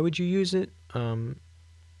why would you use it?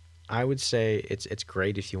 I would say it's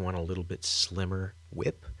great if you want a little bit slimmer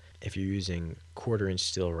whip. If you're using 1/4 inch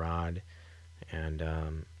steel rod and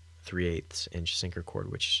 3/8 inch sinker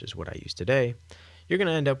cord, which is what I use today, you're going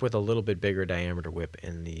to end up with a little bit bigger diameter whip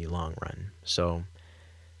in the long run. So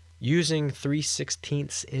using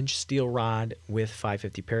 3/16 inch steel rod with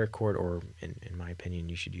 550 paracord, or in my opinion,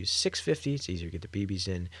 you should use 650. It's easier to get the BBs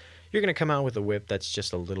in. You're going to come out with a whip that's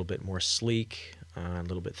just a little bit more sleek, a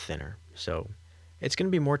little bit thinner. So it's going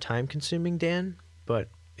to be more time consuming, Dan, but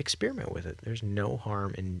experiment with it. There's no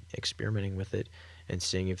harm in experimenting with it and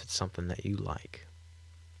seeing if it's something that you like.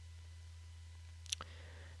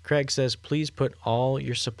 Craig says, please put all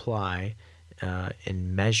your supply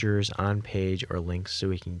and measures on page or links so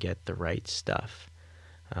we can get the right stuff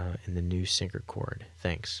in the new sinker cord.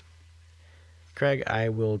 Thanks. Craig, I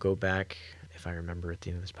will go back, if I remember at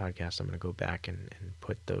the end of this podcast, I'm going to go back and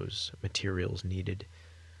put those materials needed.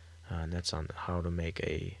 And that's on how to make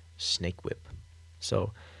a snake whip.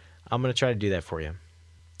 So I'm going to try to do that for you.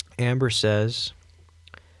 Amber says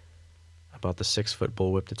about the 6-foot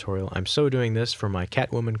bullwhip tutorial, I'm so doing this for my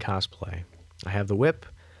Catwoman cosplay. I have the whip.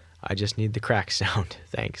 I just need the crack sound.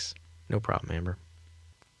 Thanks. No problem, Amber.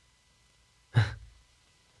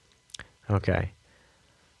 Okay.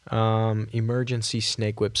 Emergency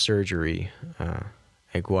snake whip surgery.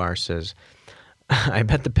 Aguar says, I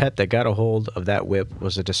bet the pet that got a hold of that whip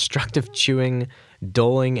was a destructive chewing,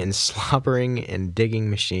 doling, and slobbering and digging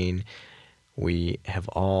machine we have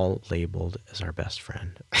all labeled as our best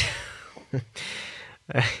friend.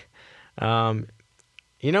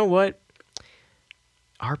 You know what?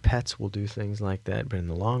 Our pets will do things like that, but in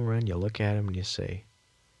the long run, you look at them and you say,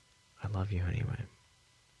 I love you anyway.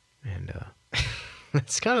 And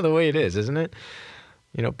that's kind of the way it is, isn't it?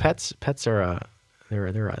 You know, pets are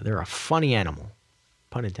they're a funny animal,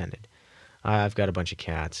 pun intended. I've got a bunch of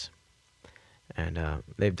cats, and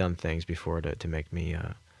they've done things before to make me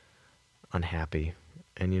unhappy.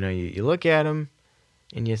 And you know, you look at them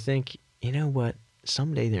and you think, you know what?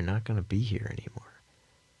 Someday they're not going to be here anymore.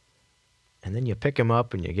 And then you pick them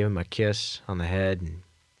up and you give them a kiss on the head and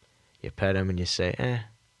you pet them and you say,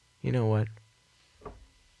 you know what?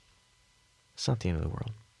 It's not the end of the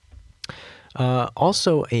world.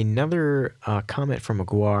 Also, another comment from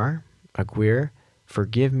Aguirre.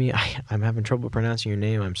 Forgive me, I'm having trouble pronouncing your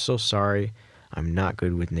name. I'm so sorry. I'm not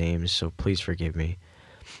good with names, so please forgive me.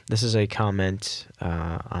 This is a comment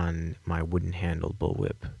on my wooden handle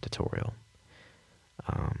bullwhip tutorial.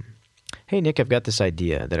 Hey Nick, I've got this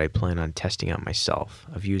idea that I plan on testing out myself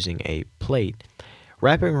of using a plate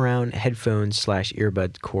wrapping around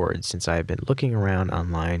headphones/earbud cords, since I've been looking around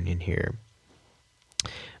online in here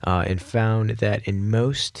and found that in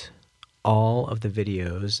most all of the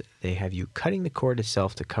videos they have you cutting the cord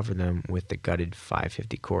itself to cover them with the gutted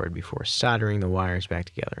 550 cord before soldering the wires back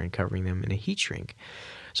together and covering them in a heat shrink.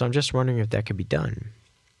 So I'm just wondering if that could be done.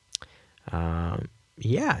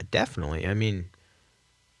 Yeah, definitely. I mean,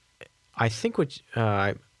 I think it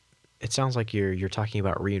sounds like you're talking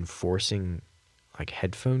about reinforcing like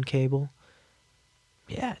headphone cable.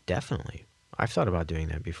 Yeah, definitely. I've thought about doing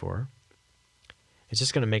that before. It's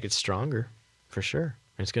just going to make it stronger, for sure.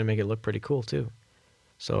 And it's going to make it look pretty cool, too.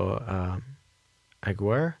 So,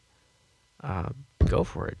 Aguirre, go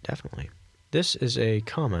for it, definitely. This is a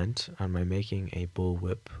comment on my making a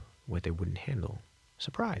bullwhip with a wooden handle.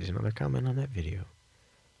 Surprise, another comment on that video.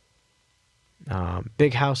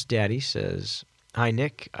 Big House Daddy says, hi,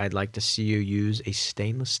 Nick. I'd like to see you use a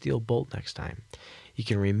stainless steel bolt next time. You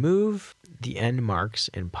can remove the end marks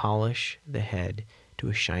and polish the head to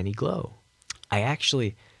a shiny glow. I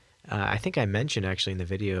actually, I think I mentioned actually in the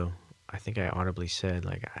video, I think I audibly said,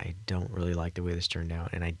 like, I don't really like the way this turned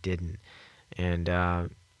out, and I didn't. And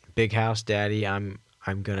Big House Daddy, I'm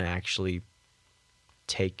going to actually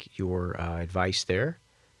take your advice there,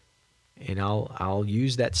 and I'll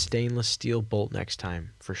use that stainless steel bolt next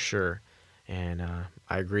time for sure. And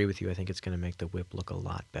I agree with you. I think it's going to make the whip look a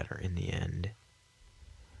lot better in the end.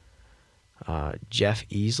 Jeff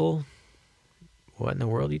Easel, what in the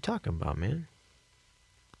world are you talking about, man?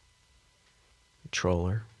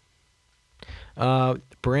 Troller.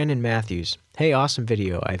 Brandon Matthews, hey, awesome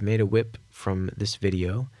video. I've made a whip from this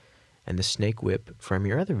video and the snake whip from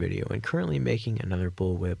your other video, and currently making another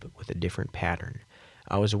bull whip with a different pattern.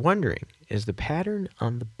 I was wondering, is the pattern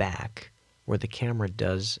on the back where the camera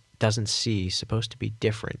doesn't see supposed to be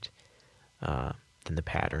different than the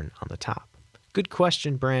pattern on the top? Good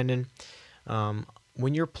question, Brandon.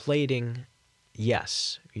 When you're plating,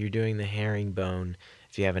 yes, you're doing the herringbone.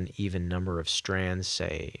 If you have an even number of strands,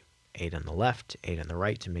 say 8 on the left, 8 on the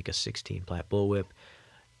right, to make a 16-plat bullwhip,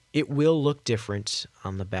 it will look different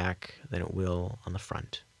on the back than it will on the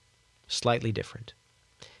front. Slightly different.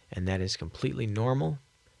 And that is completely normal,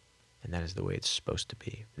 and that is the way it's supposed to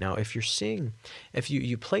be. Now, if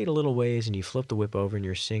you plate a little ways and you flip the whip over and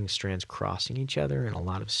you're seeing strands crossing each other in a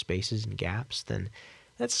lot of spaces and gaps, then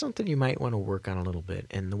that's something you might want to work on a little bit.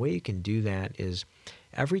 And the way you can do that is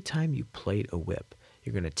every time you plate a whip,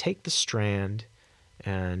 you're going to take the strand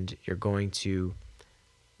and you're going to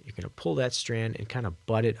pull that strand and kind of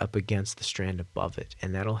butt it up against the strand above it,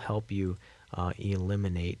 and that'll help you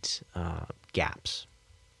eliminate gaps.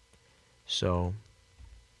 So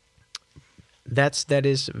that's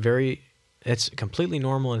completely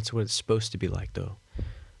normal, and it's what it's supposed to be like, though,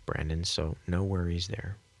 Brandon. So no worries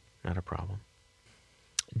there, not a problem.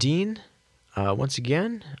 Dean, once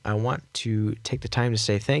again, I want to take the time to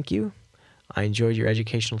say thank you. I enjoyed your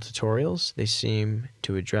educational tutorials. They seem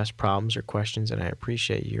to address problems or questions, and I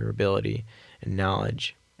appreciate your ability and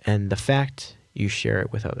knowledge and the fact you share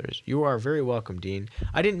it with others. You are very welcome, Dean.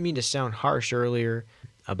 I didn't mean to sound harsh earlier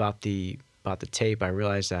about the tape. I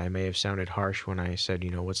realized that I may have sounded harsh when I said,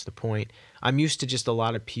 what's the point? I'm used to just a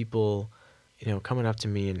lot of people, coming up to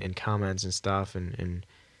me in comments and stuff and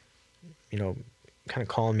kind of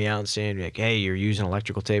calling me out and saying, like, hey, you're using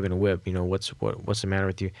electrical tape and a whip. What's the matter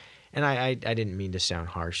with you? And I didn't mean to sound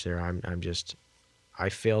harsh there. I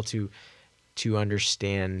fail to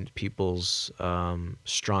understand people's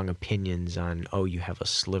strong opinions on, oh, you have a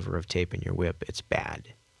sliver of tape in your whip, it's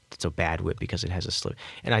bad. It's a bad whip because it has a sliver.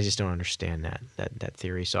 And I just don't understand that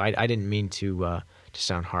theory. So I didn't mean to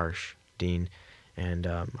sound harsh, Dean. And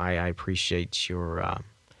I appreciate your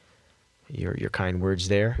kind words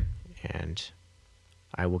there. And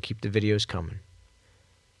I will keep the videos coming.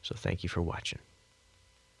 So thank you for watching.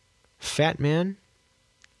 Fat Man,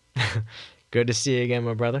 good to see you again,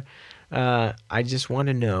 my brother. I just want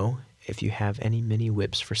to know if you have any mini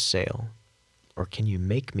whips for sale, or can you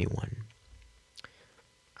make me one?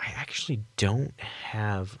 I actually don't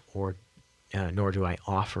have, or nor do I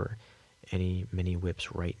offer any mini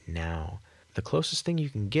whips right now. The closest thing you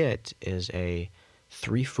can get is a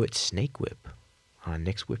 3-foot snake whip on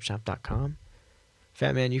nickswhipshop.com.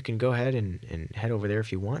 Fat Man, you can go ahead and head over there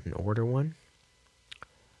if you want and order one.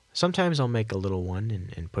 Sometimes I'll make a little one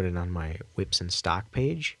and put it on my whips in stock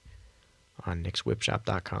page on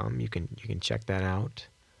nickswhipshop.com. You can check that out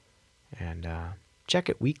and check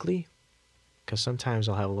it weekly, because sometimes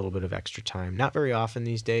I'll have a little bit of extra time. Not very often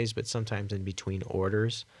these days, but sometimes in between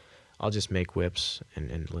orders, I'll just make whips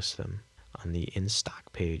and list them on the in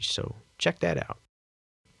stock page. So check that out.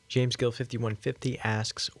 James Gill 5150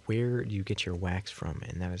 asks, where do you get your wax from?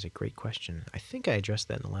 And that is a great question. I think I addressed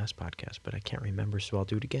that in the last podcast, but I can't remember, so I'll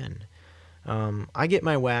do it again. I get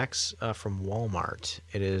my wax from Walmart.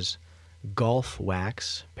 It is Golf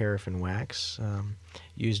Wax, paraffin wax,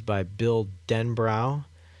 used by Bill Denbrough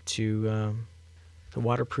to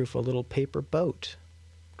waterproof a little paper boat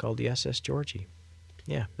called the SS Georgie.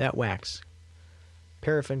 Yeah, that wax.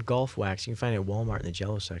 Paraffin Golf Wax. You can find it at Walmart in the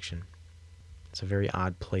Jello section. It's a very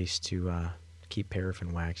odd place to keep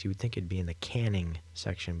paraffin wax. You would think it'd be in the canning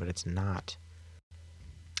section, but it's not.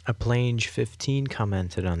 A Plange 15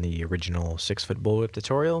 commented on the original 6-foot bullwhip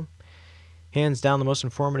tutorial. Hands down the most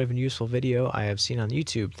informative and useful video I have seen on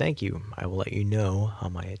YouTube. Thank you. I will let you know how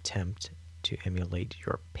my attempt to emulate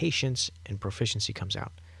your patience and proficiency comes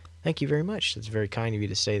out. Thank you very much. That's very kind of you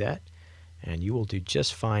to say that. And you will do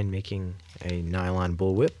just fine making a nylon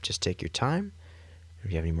bullwhip. Just take your time. If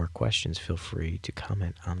you have any more questions, feel free to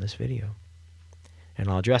comment on this video, and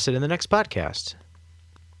I'll address it in the next podcast.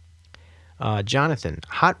 Jonathan,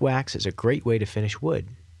 hot wax is a great way to finish wood.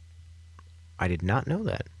 I did not know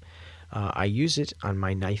that. I use it on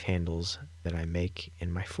my knife handles that I make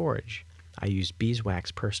in my forge. I use beeswax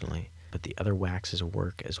personally, but the other waxes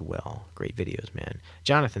work as well. Great videos, man.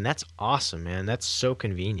 Jonathan, that's awesome, man. That's so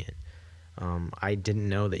convenient. I didn't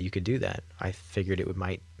know that you could do that. I figured it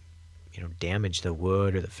might damage the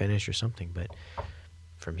wood or the finish or something, but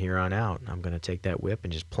from here on out, I'm going to take that whip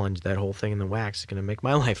and just plunge that whole thing in the wax. It's going to make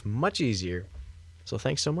my life much easier. So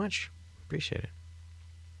thanks so much. Appreciate it.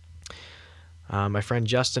 My friend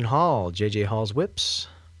Justin Hall, JJ Hall's Whips.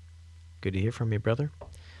 Good to hear from you, brother.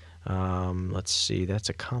 Let's see. That's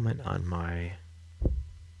a comment on my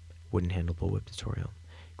wooden handle bullwhip tutorial.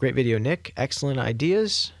 Great video, Nick. Excellent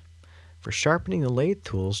ideas. For sharpening the lathe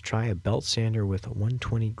tools, try a belt sander with a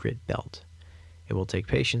 120 grit belt. It will take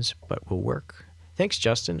patience, but will work. Thanks,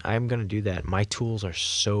 Justin. I'm going to do that. My tools are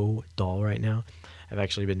so dull right now. I've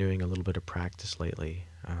actually been doing a little bit of practice lately,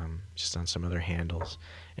 just on some other handles,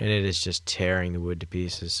 and it is just tearing the wood to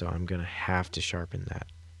pieces, so I'm going to have to sharpen that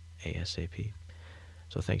ASAP.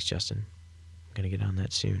 So thanks, Justin. I'm going to get on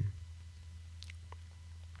that soon.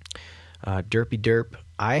 Derpy Derp,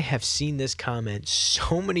 I have seen this comment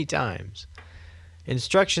so many times.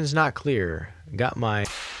 Instructions not clear. Got my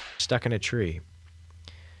stuck in a tree.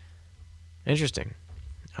 Interesting.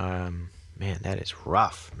 Man, that is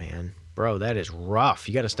rough, man. Bro, that is rough.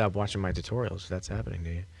 You got to stop watching my tutorials if that's happening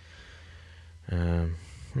to you.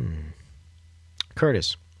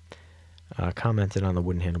 Curtis commented on the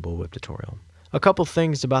wooden handle bullwhip tutorial. A couple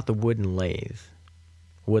things about the wood lathe,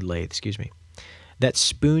 excuse me. That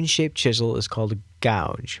spoon-shaped chisel is called a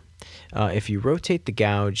gouge. If you rotate the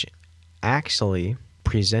gouge axially,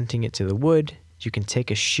 presenting it to the wood, you can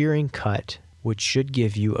take a shearing cut, which should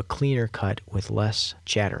give you a cleaner cut with less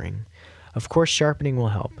chattering. Of course, sharpening will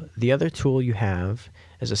help. The other tool you have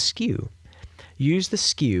is a skew. Use the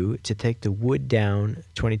skew to take the wood down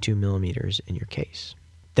 22 millimeters in your case.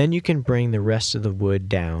 Then you can bring the rest of the wood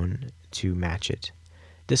down to match it.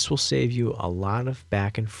 This will save you a lot of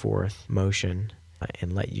back and forth motion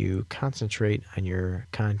and let you concentrate on your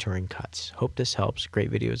contouring cuts. Hope this helps.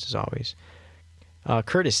 Great videos as always.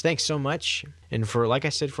 Curtis, thanks so much. And for, like I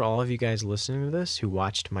said, for all of you guys listening to this who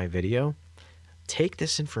watched my video, take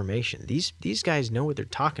this information. These guys know what they're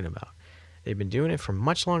talking about. They've been doing it for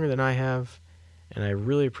much longer than I have, and I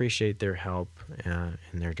really appreciate their help and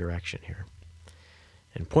their direction here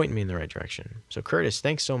and pointing me in the right direction. So Curtis,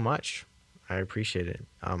 thanks so much. I appreciate it.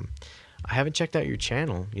 I haven't checked out your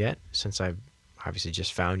channel yet since I've obviously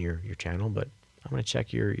just found your channel, but I'm going to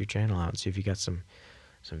check your channel out and see if you got some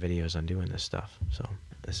videos on doing this stuff. So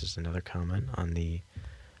this is another comment on the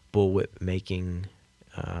bullwhip making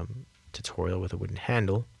tutorial with a wooden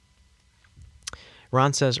handle.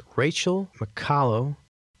 Ron says, Rachel McCallow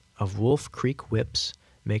of Wolf Creek Whips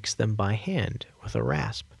makes them by hand with a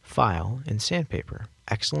rasp, file, and sandpaper.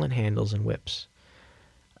 Excellent handles and whips.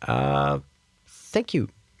 Thank you.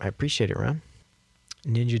 I appreciate it, Ron.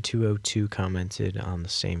 Ninja202 commented on the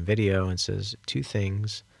same video and says, 2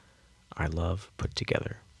 things I love put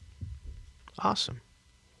together. Awesome.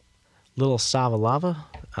 Little Savalava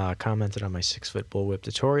commented on my 6-foot bullwhip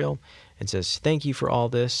tutorial and says, thank you for all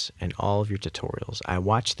this and all of your tutorials. I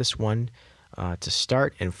watched this one to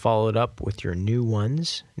start and followed up with your newer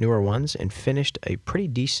ones, and finished a pretty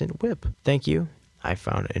decent whip. Thank you. I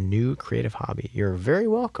found a new creative hobby. You're very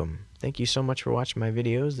welcome. Thank you so much for watching my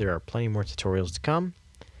videos. There are plenty more tutorials to come.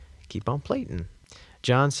 Keep on plating.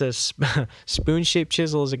 John says, spoon-shaped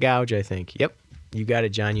chisel is a gouge, I think. Yep. You got it,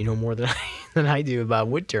 John. You know more than I do about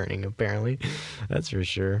wood turning, apparently. That's for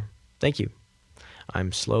sure. Thank you.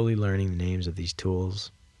 I'm slowly learning the names of these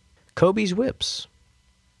tools. Kobe's Whips.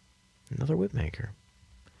 Another whip maker.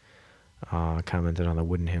 Commented on the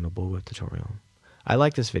wooden handle bullwhip tutorial. I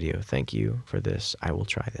like this video. Thank you for this. I will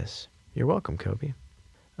try this. You're welcome, Kobe.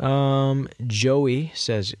 Joey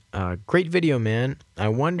says, great video, man. I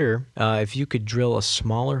wonder if you could drill a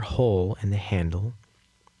smaller hole in the handle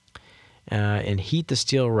and heat the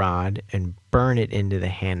steel rod and burn it into the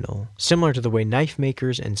handle, similar to the way knife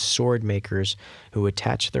makers and sword makers who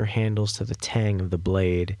attach their handles to the tang of the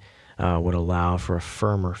blade would allow for a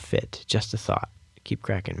firmer fit. Just a thought. Keep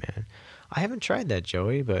cracking, man. I haven't tried that,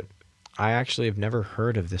 Joey, but I actually have never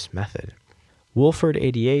heard of this method.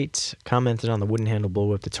 Wolford88 commented on the wooden handle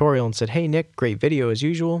bullwhip tutorial and said, hey, Nick, great video as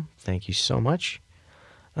usual. Thank you so much.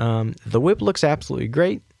 The whip looks absolutely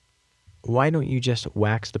great. Why don't you just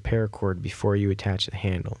wax the paracord before you attach the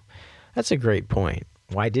handle? That's a great point.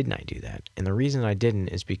 Why didn't I do that? And the reason I didn't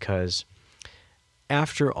is because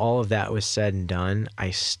after all of that was said and done,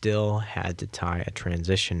 I still had to tie a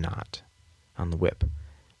transition knot on the whip.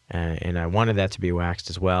 And I wanted that to be waxed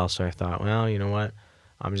as well, so I thought, well, you know what?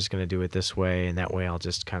 I'm just going to do it this way, and that way I'll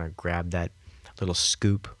just kind of grab that little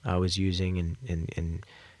scoop I was using and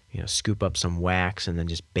scoop up some wax and then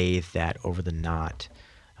just bathe that over the knot.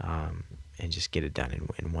 And just get it done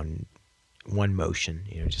in one motion,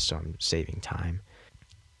 just so I'm saving time.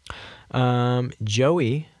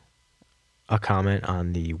 Joey, a comment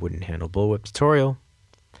on the wooden handle bullwhip tutorial.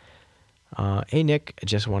 Hey, Nick, I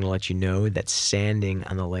just want to let you know that sanding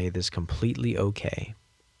on the lathe is completely okay.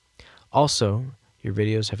 Also, your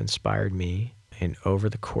videos have inspired me, and over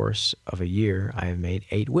the course of a year, I have made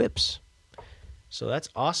 8 whips. So that's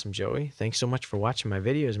awesome, Joey. Thanks so much for watching my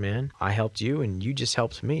videos, man. I helped you, and you just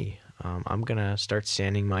helped me. I'm going to start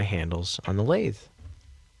sanding my handles on the lathe.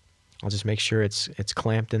 I'll just make sure it's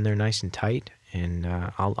clamped in there nice and tight, and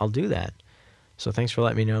I'll do that. So thanks for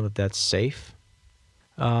letting me know that that's safe.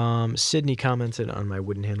 Sydney commented on my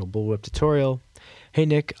wooden handle bullwhip tutorial. Hey,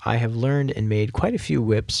 Nick, I have learned and made quite a few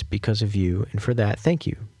whips because of you, and for that, thank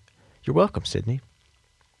you. You're welcome, Sydney.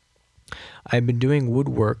 I've been doing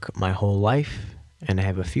woodwork my whole life, and I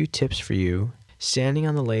have a few tips for you. Sanding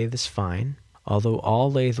on the lathe is fine, although all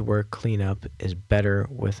lathe work cleanup is better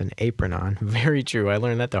with an apron on. Very true. I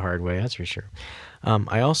learned that the hard way, that's for sure.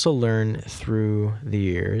 I also learned through the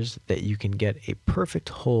years that you can get a perfect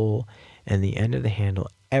hole in the end of the handle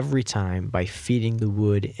every time by feeding the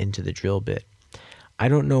wood into the drill bit. I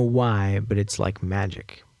don't know why, but it's like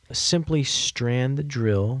magic. Simply stand the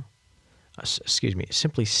drill. I'm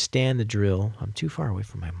too far away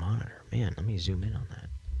from my monitor. Man, let me zoom in on that.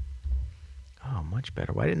 Oh, much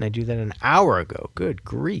better. Why didn't I do that an hour ago? Good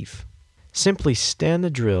grief. Simply stand the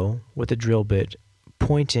drill with the drill bit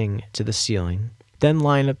pointing to the ceiling, then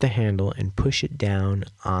line up the handle and push it down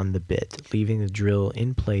on the bit, leaving the drill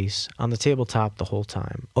in place on the tabletop the whole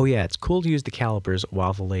time. Oh yeah, it's cool to use the calipers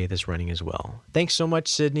while the lathe is running as well. Thanks so much,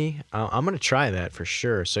 Sydney. I'm going to try that for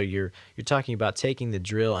sure. So you're talking about taking the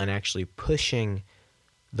drill and actually pushing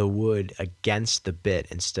the wood against the bit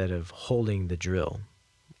instead of holding the drill.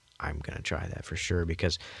 I'm going to try that for sure,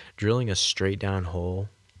 because drilling a straight down hole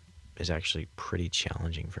is actually pretty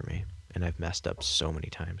challenging for me, and I've messed up so many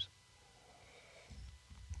times.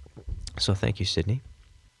 So thank you, Sydney.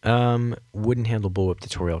 Wooden handle bullwhip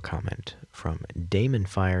tutorial comment from Damon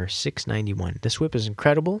Fire 691. This whip is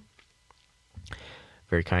incredible.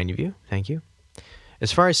 Very kind of you. Thank you.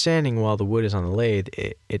 As far as sanding while the wood is on the lathe,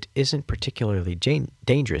 it isn't particularly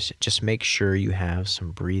dangerous. Just make sure you have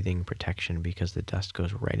some breathing protection because the dust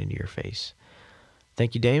goes right into your face.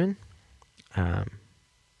 Thank you, Damon. I'm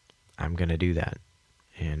going to do that.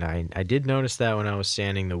 And I did notice that when I was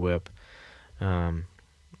sanding the whip.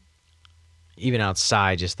 Even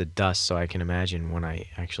outside, just the dust, so I can imagine when I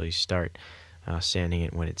actually start sanding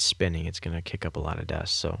it when it's spinning, it's going to kick up a lot of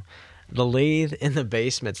dust. So The lathe in the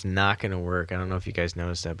basement's not going to work. I don't know if you guys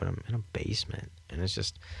noticed that, but I'm in a basement, and it's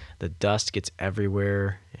just the dust gets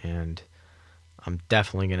everywhere, and I'm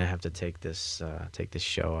definitely going to have to take this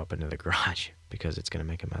show up into the garage because it's going to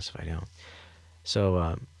make a mess if I don't.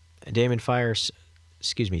 So, Demon Fire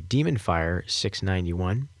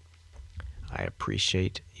 691. I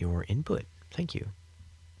appreciate your input. Thank you.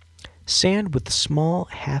 Sand with small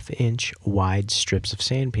half-inch wide strips of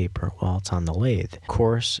sandpaper while it's on the lathe.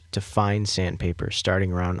 Coarse to fine sandpaper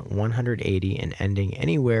starting around 180 and ending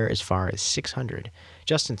anywhere as far as 600.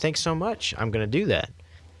 Justin, thanks so much. I'm going to do that.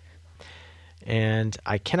 And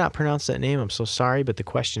I cannot pronounce that name. I'm so sorry, but the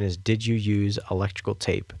question is, did you use electrical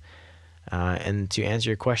tape? And to answer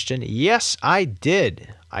your question, yes, I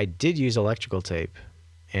did. I did use electrical tape,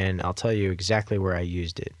 and I'll tell you exactly where I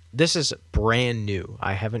used it. This is brand new.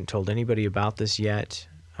 I haven't told anybody about this yet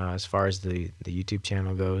as far as the YouTube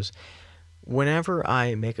channel goes. Whenever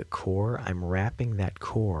I make a core, I'm wrapping that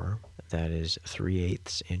core, that is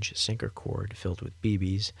 3/8 inch sinker cord filled with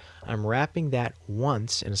BBs, I'm wrapping that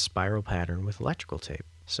once in a spiral pattern with electrical tape.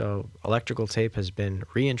 So electrical tape has been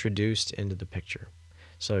reintroduced into the picture.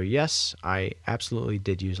 So yes, I absolutely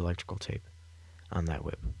did use electrical tape on that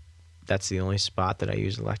whip. That's the only spot that I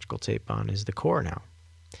use electrical tape on is the core now.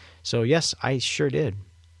 So yes, I sure did.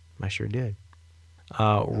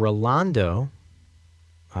 Rolando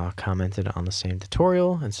commented on the same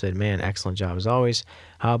tutorial and said, man, excellent job as always.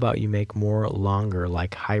 How about you make more longer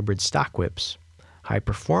like hybrid stock whips, high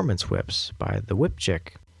performance whips by the Whip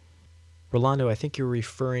Chick? Rolando, I think you're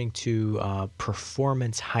referring to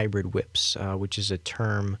performance hybrid whips, which is a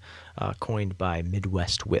term coined by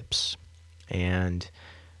Midwest Whips. And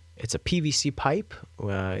it's a PVC pipe.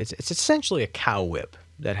 It's essentially a cow whip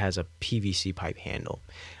that has a PVC pipe handle.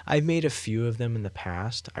 I've made a few of them in the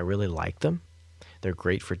past. I really like them. They're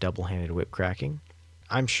great for double-handed whip cracking.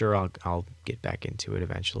 I'm sure I'll get back into it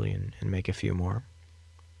eventually and make a few more.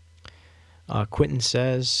 Quentin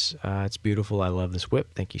says, it's beautiful. I love this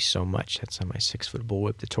whip. Thank you so much. That's on my 6-foot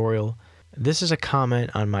bullwhip tutorial. This is a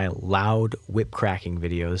comment on my loud whip cracking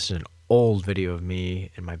video. This is an old video of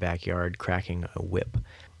me in my backyard cracking a whip.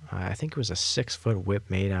 I think it was a 6-foot whip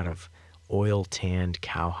made out of oil-tanned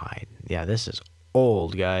cowhide. Yeah, this is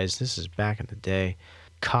old, guys. This is back in the day.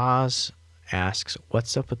 Kaz asks,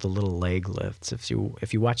 what's up with the little leg lifts? If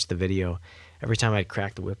you watch the video, every time I'd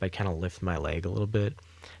crack the whip, I'd kind of lift my leg a little bit.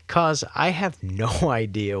 Cause I have no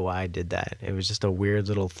idea why I did that. It was just a weird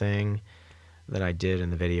little thing that I did in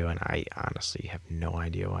the video, and I honestly have no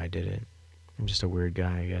idea why I did it. I'm just a weird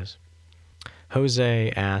guy, I guess.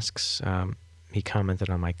 Jose asks, he commented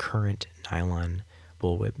on my current nylon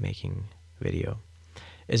bullwhip making video.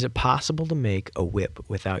 Is it possible to make a whip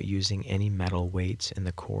without using any metal weights in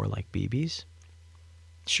the core like BBs?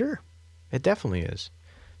 Sure, it definitely is.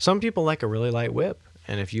 Some people like a really light whip,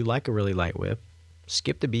 and if you like a really light whip,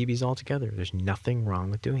 skip the BBs altogether. There's nothing wrong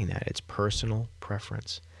with doing that. It's personal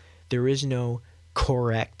preference. There is no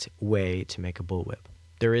correct way to make a bullwhip.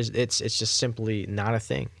 It's just simply not a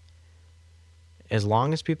thing. As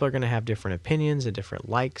long as people are going to have different opinions and different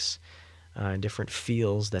likes, different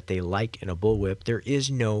feels that they like in a bullwhip, there is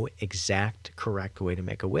no exact correct way to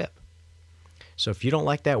make a whip. So if you don't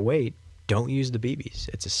like that weight, don't use the BBs.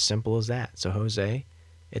 It's as simple as that. So Jose,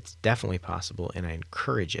 it's definitely possible, and I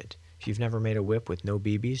encourage it. If you've never made a whip with no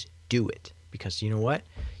BBs, do it. Because you know what?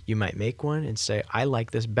 You might make one and say, I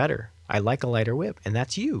like this better. I like a lighter whip. And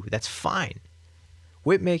that's you. That's fine.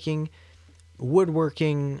 Whip making,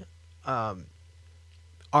 woodworking,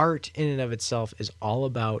 art in and of itself is all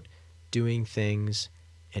about doing things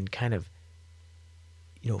and kind of,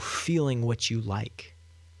 feeling what you like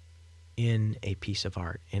in a piece of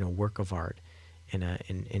art, in a work of art,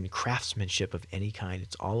 in craftsmanship of any kind.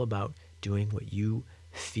 It's all about doing what you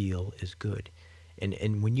feel is good.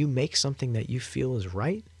 And when you make something that you feel is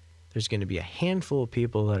right, there's going to be a handful of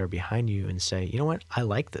people that are behind you and say, you know what, I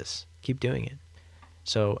like this. Keep doing it.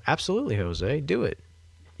 So absolutely, Jose, do it.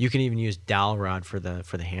 You can even use dowel rod for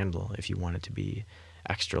the handle if you want it to be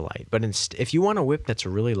extra light. But if you want a whip that's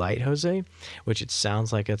really light, Jose, which it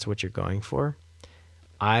sounds like that's what you're going for,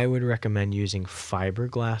 I would recommend using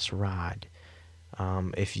fiberglass rod.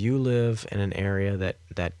 If you live in an area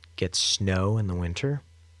that gets snow in the winter,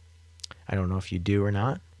 I don't know if you do or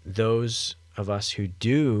not. Those of us who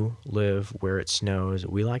do live where it snows,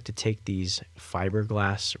 we like to take these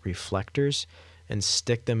fiberglass reflectors and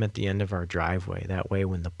stick them at the end of our driveway. That way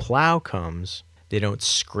when the plow comes, they don't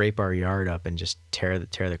scrape our yard up and just tear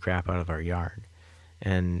the crap out of our yard.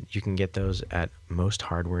 And you can get those at most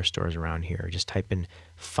hardware stores around here. Just type in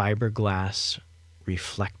fiberglass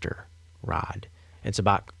reflector rod. It's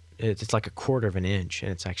about it's like a quarter of an inch,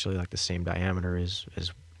 and it's actually like the same diameter as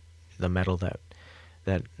the metal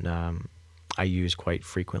that I use quite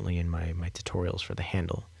frequently in my tutorials for the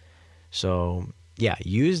handle. So yeah,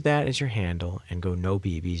 use that as your handle and go no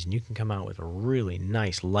BBs, and you can come out with a really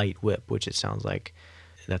nice light whip, which it sounds like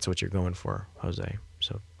that's what you're going for, Jose.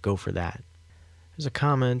 So go for that. There's a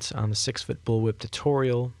comment on the 6-foot bullwhip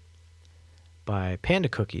tutorial by Panda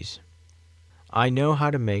Cookies. I know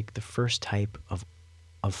how to make the first type of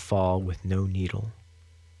fall with no needle.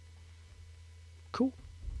 Cool.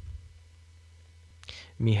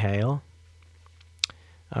 Mihail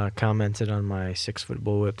commented on my 6-foot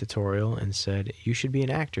bullwhip tutorial and said, "You should be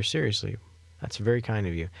an actor, seriously." That's very kind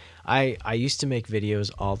of you. I used to make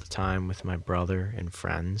videos all the time with my brother and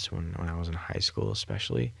friends when I was in high school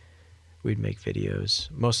especially. We'd make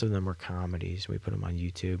videos. Most of them were comedies. We put them on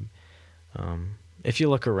YouTube. If you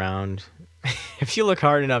look around, if you look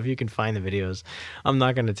hard enough, you can find the videos. I'm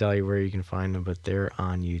not going to tell you where you can find them, but they're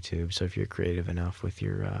on YouTube. So if you're creative enough with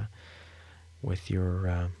your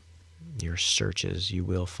searches, you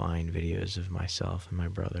will find videos of myself and my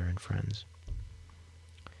brother and friends.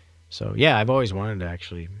 So yeah, I've always wanted to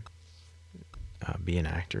actually be an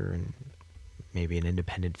actor and maybe an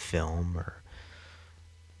independent film, or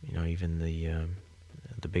even the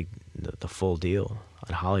full deal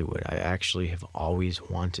at Hollywood. I actually have always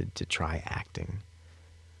wanted to try acting.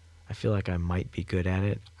 I feel like I might be good at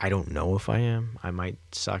it. I don't know if I am. I might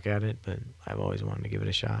suck at it, but I've always wanted to give it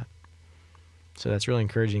a shot. So that's really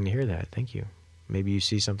encouraging to hear that. Thank you. Maybe you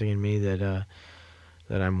see something in me that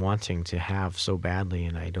I'm wanting to have so badly,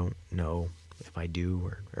 and I don't know if I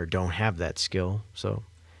do or don't have that skill. So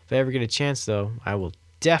if I ever get a chance, though, I will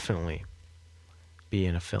definitely be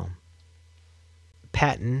in a film.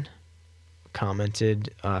 Patton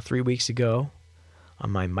commented 3 weeks ago on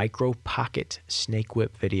my micro pocket snake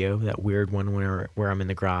whip video, that weird one where I'm in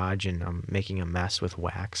the garage and I'm making a mess with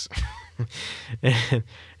wax.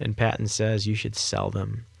 and Patton says you should sell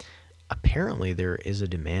them. Apparently there is a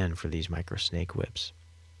demand for these micro snake whips.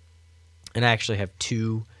 And I actually have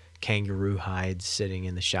 2 kangaroo hides sitting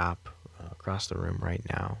in the shop across the room right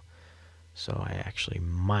now. So I actually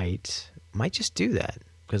might just do that,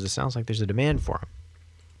 because it sounds like there's a demand for them.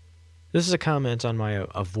 This is a comment on my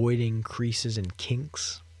avoiding creases and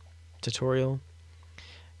kinks tutorial.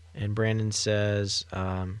 And Brandon says,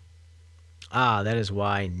 that is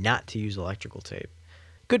why not to use electrical tape.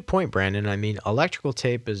 Good point, Brandon. I mean, electrical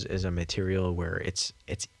tape is a material where it's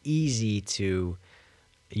easy to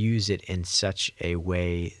use it in such a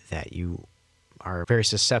way that you are very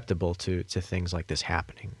susceptible to things like this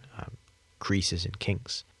happening, creases and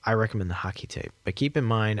kinks. I recommend the hockey tape, but keep in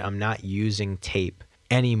mind I'm not using tape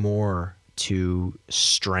anymore to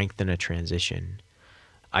strengthen a transition.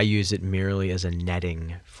 I use it merely as a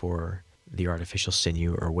netting for the artificial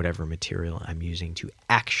sinew or whatever material I'm using to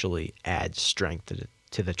actually add strength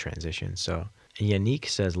to the transition. So Yannick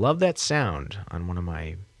says, love that sound on one of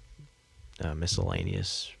my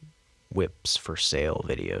miscellaneous whips for sale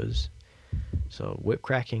videos. So whip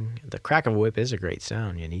cracking, the crack of a whip is a great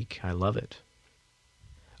sound, Yannick. I love it.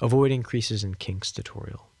 Avoiding creases and kinks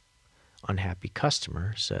tutorial. Unhappy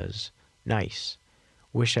customer says, nice.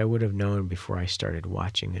 Wish I would have known before I started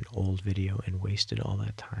watching an old video and wasted all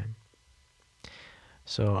that time.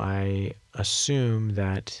 So I assume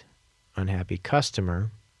that unhappy customer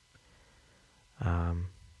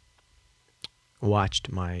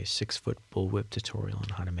watched my 6-foot bullwhip tutorial on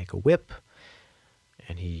how to make a whip,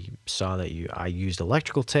 and he saw that I used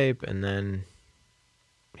electrical tape, and then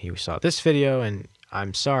he saw this video, and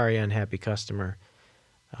I'm sorry, unhappy customer.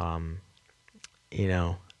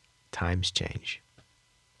 Times change.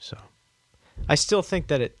 So I still think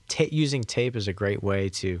that using tape is a great way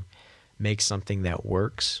to make something that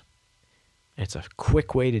works. It's a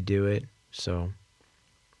quick way to do it. So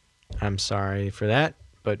I'm sorry for that,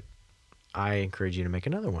 but I encourage you to make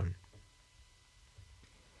another one.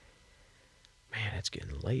 Man, it's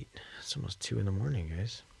getting late. It's almost 2 a.m,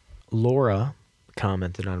 guys. Laura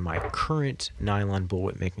commented on my current nylon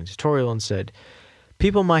bullwhip making tutorial and said,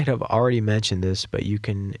 people might have already mentioned this, but you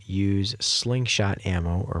can use slingshot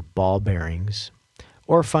ammo or ball bearings,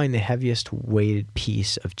 or find the heaviest weighted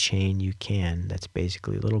piece of chain you can. That's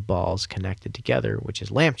basically little balls connected together, which is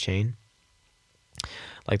lamp chain,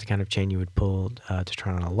 like the kind of chain you would pull to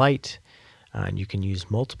turn on a light. And you can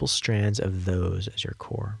use multiple strands of those as your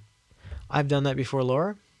core. I've done that before,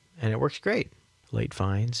 Laura, and it works great. Late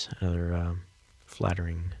finds, another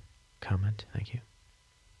flattering comment. Thank you.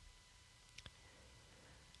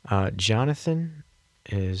 Jonathan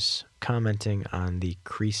is commenting on the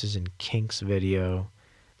creases and kinks video.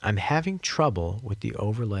 I'm having trouble with the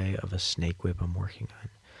overlay of a snake whip I'm working on.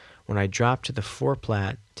 When I drop to the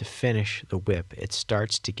 4-plat to finish the whip, it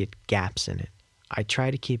starts to get gaps in it. I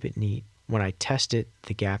try to keep it neat. When I test it,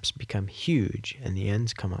 the gaps become huge and the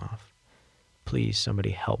ends come off. Please,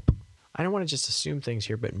 somebody help. I don't want to just assume things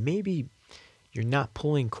here, but maybe you're not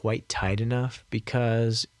pulling quite tight enough,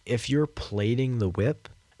 because if you're plating the whip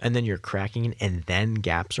and then you're cracking it and then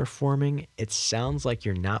gaps are forming, it sounds like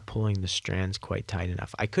you're not pulling the strands quite tight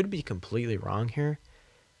enough. I could be completely wrong here,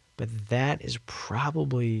 but that is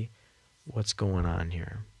probably what's going on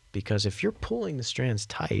here. Because if you're pulling the strands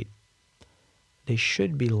tight, they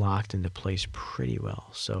should be locked into place pretty well.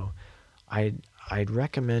 So I'd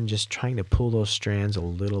recommend just trying to pull those strands a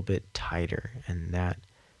little bit tighter, and that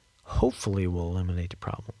hopefully will eliminate the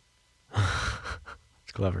problem.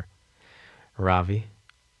 It's clever. Ravi.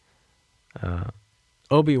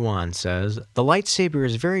 Obi-Wan says, the lightsaber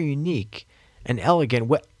is very unique and elegant.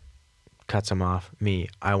 What? Cuts him off. Me,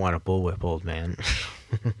 I want a bullwhip, old man.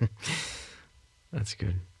 That's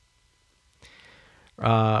good.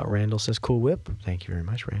 Randall says, cool whip. Thank you very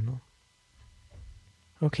much, Randall.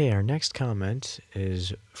 Okay, our next comment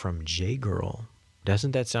is from J-Girl.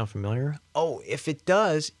 Doesn't that sound familiar? Oh, if it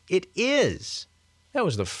does, it is. That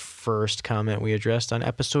was the first comment we addressed on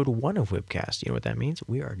episode 1 of Whipcast. You know what that means?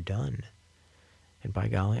 We are done. And by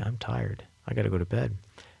golly, I'm tired. I got to go to bed.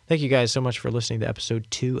 Thank you guys so much for listening to episode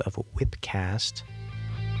 2 of Whipcast.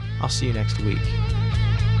 I'll see you next week.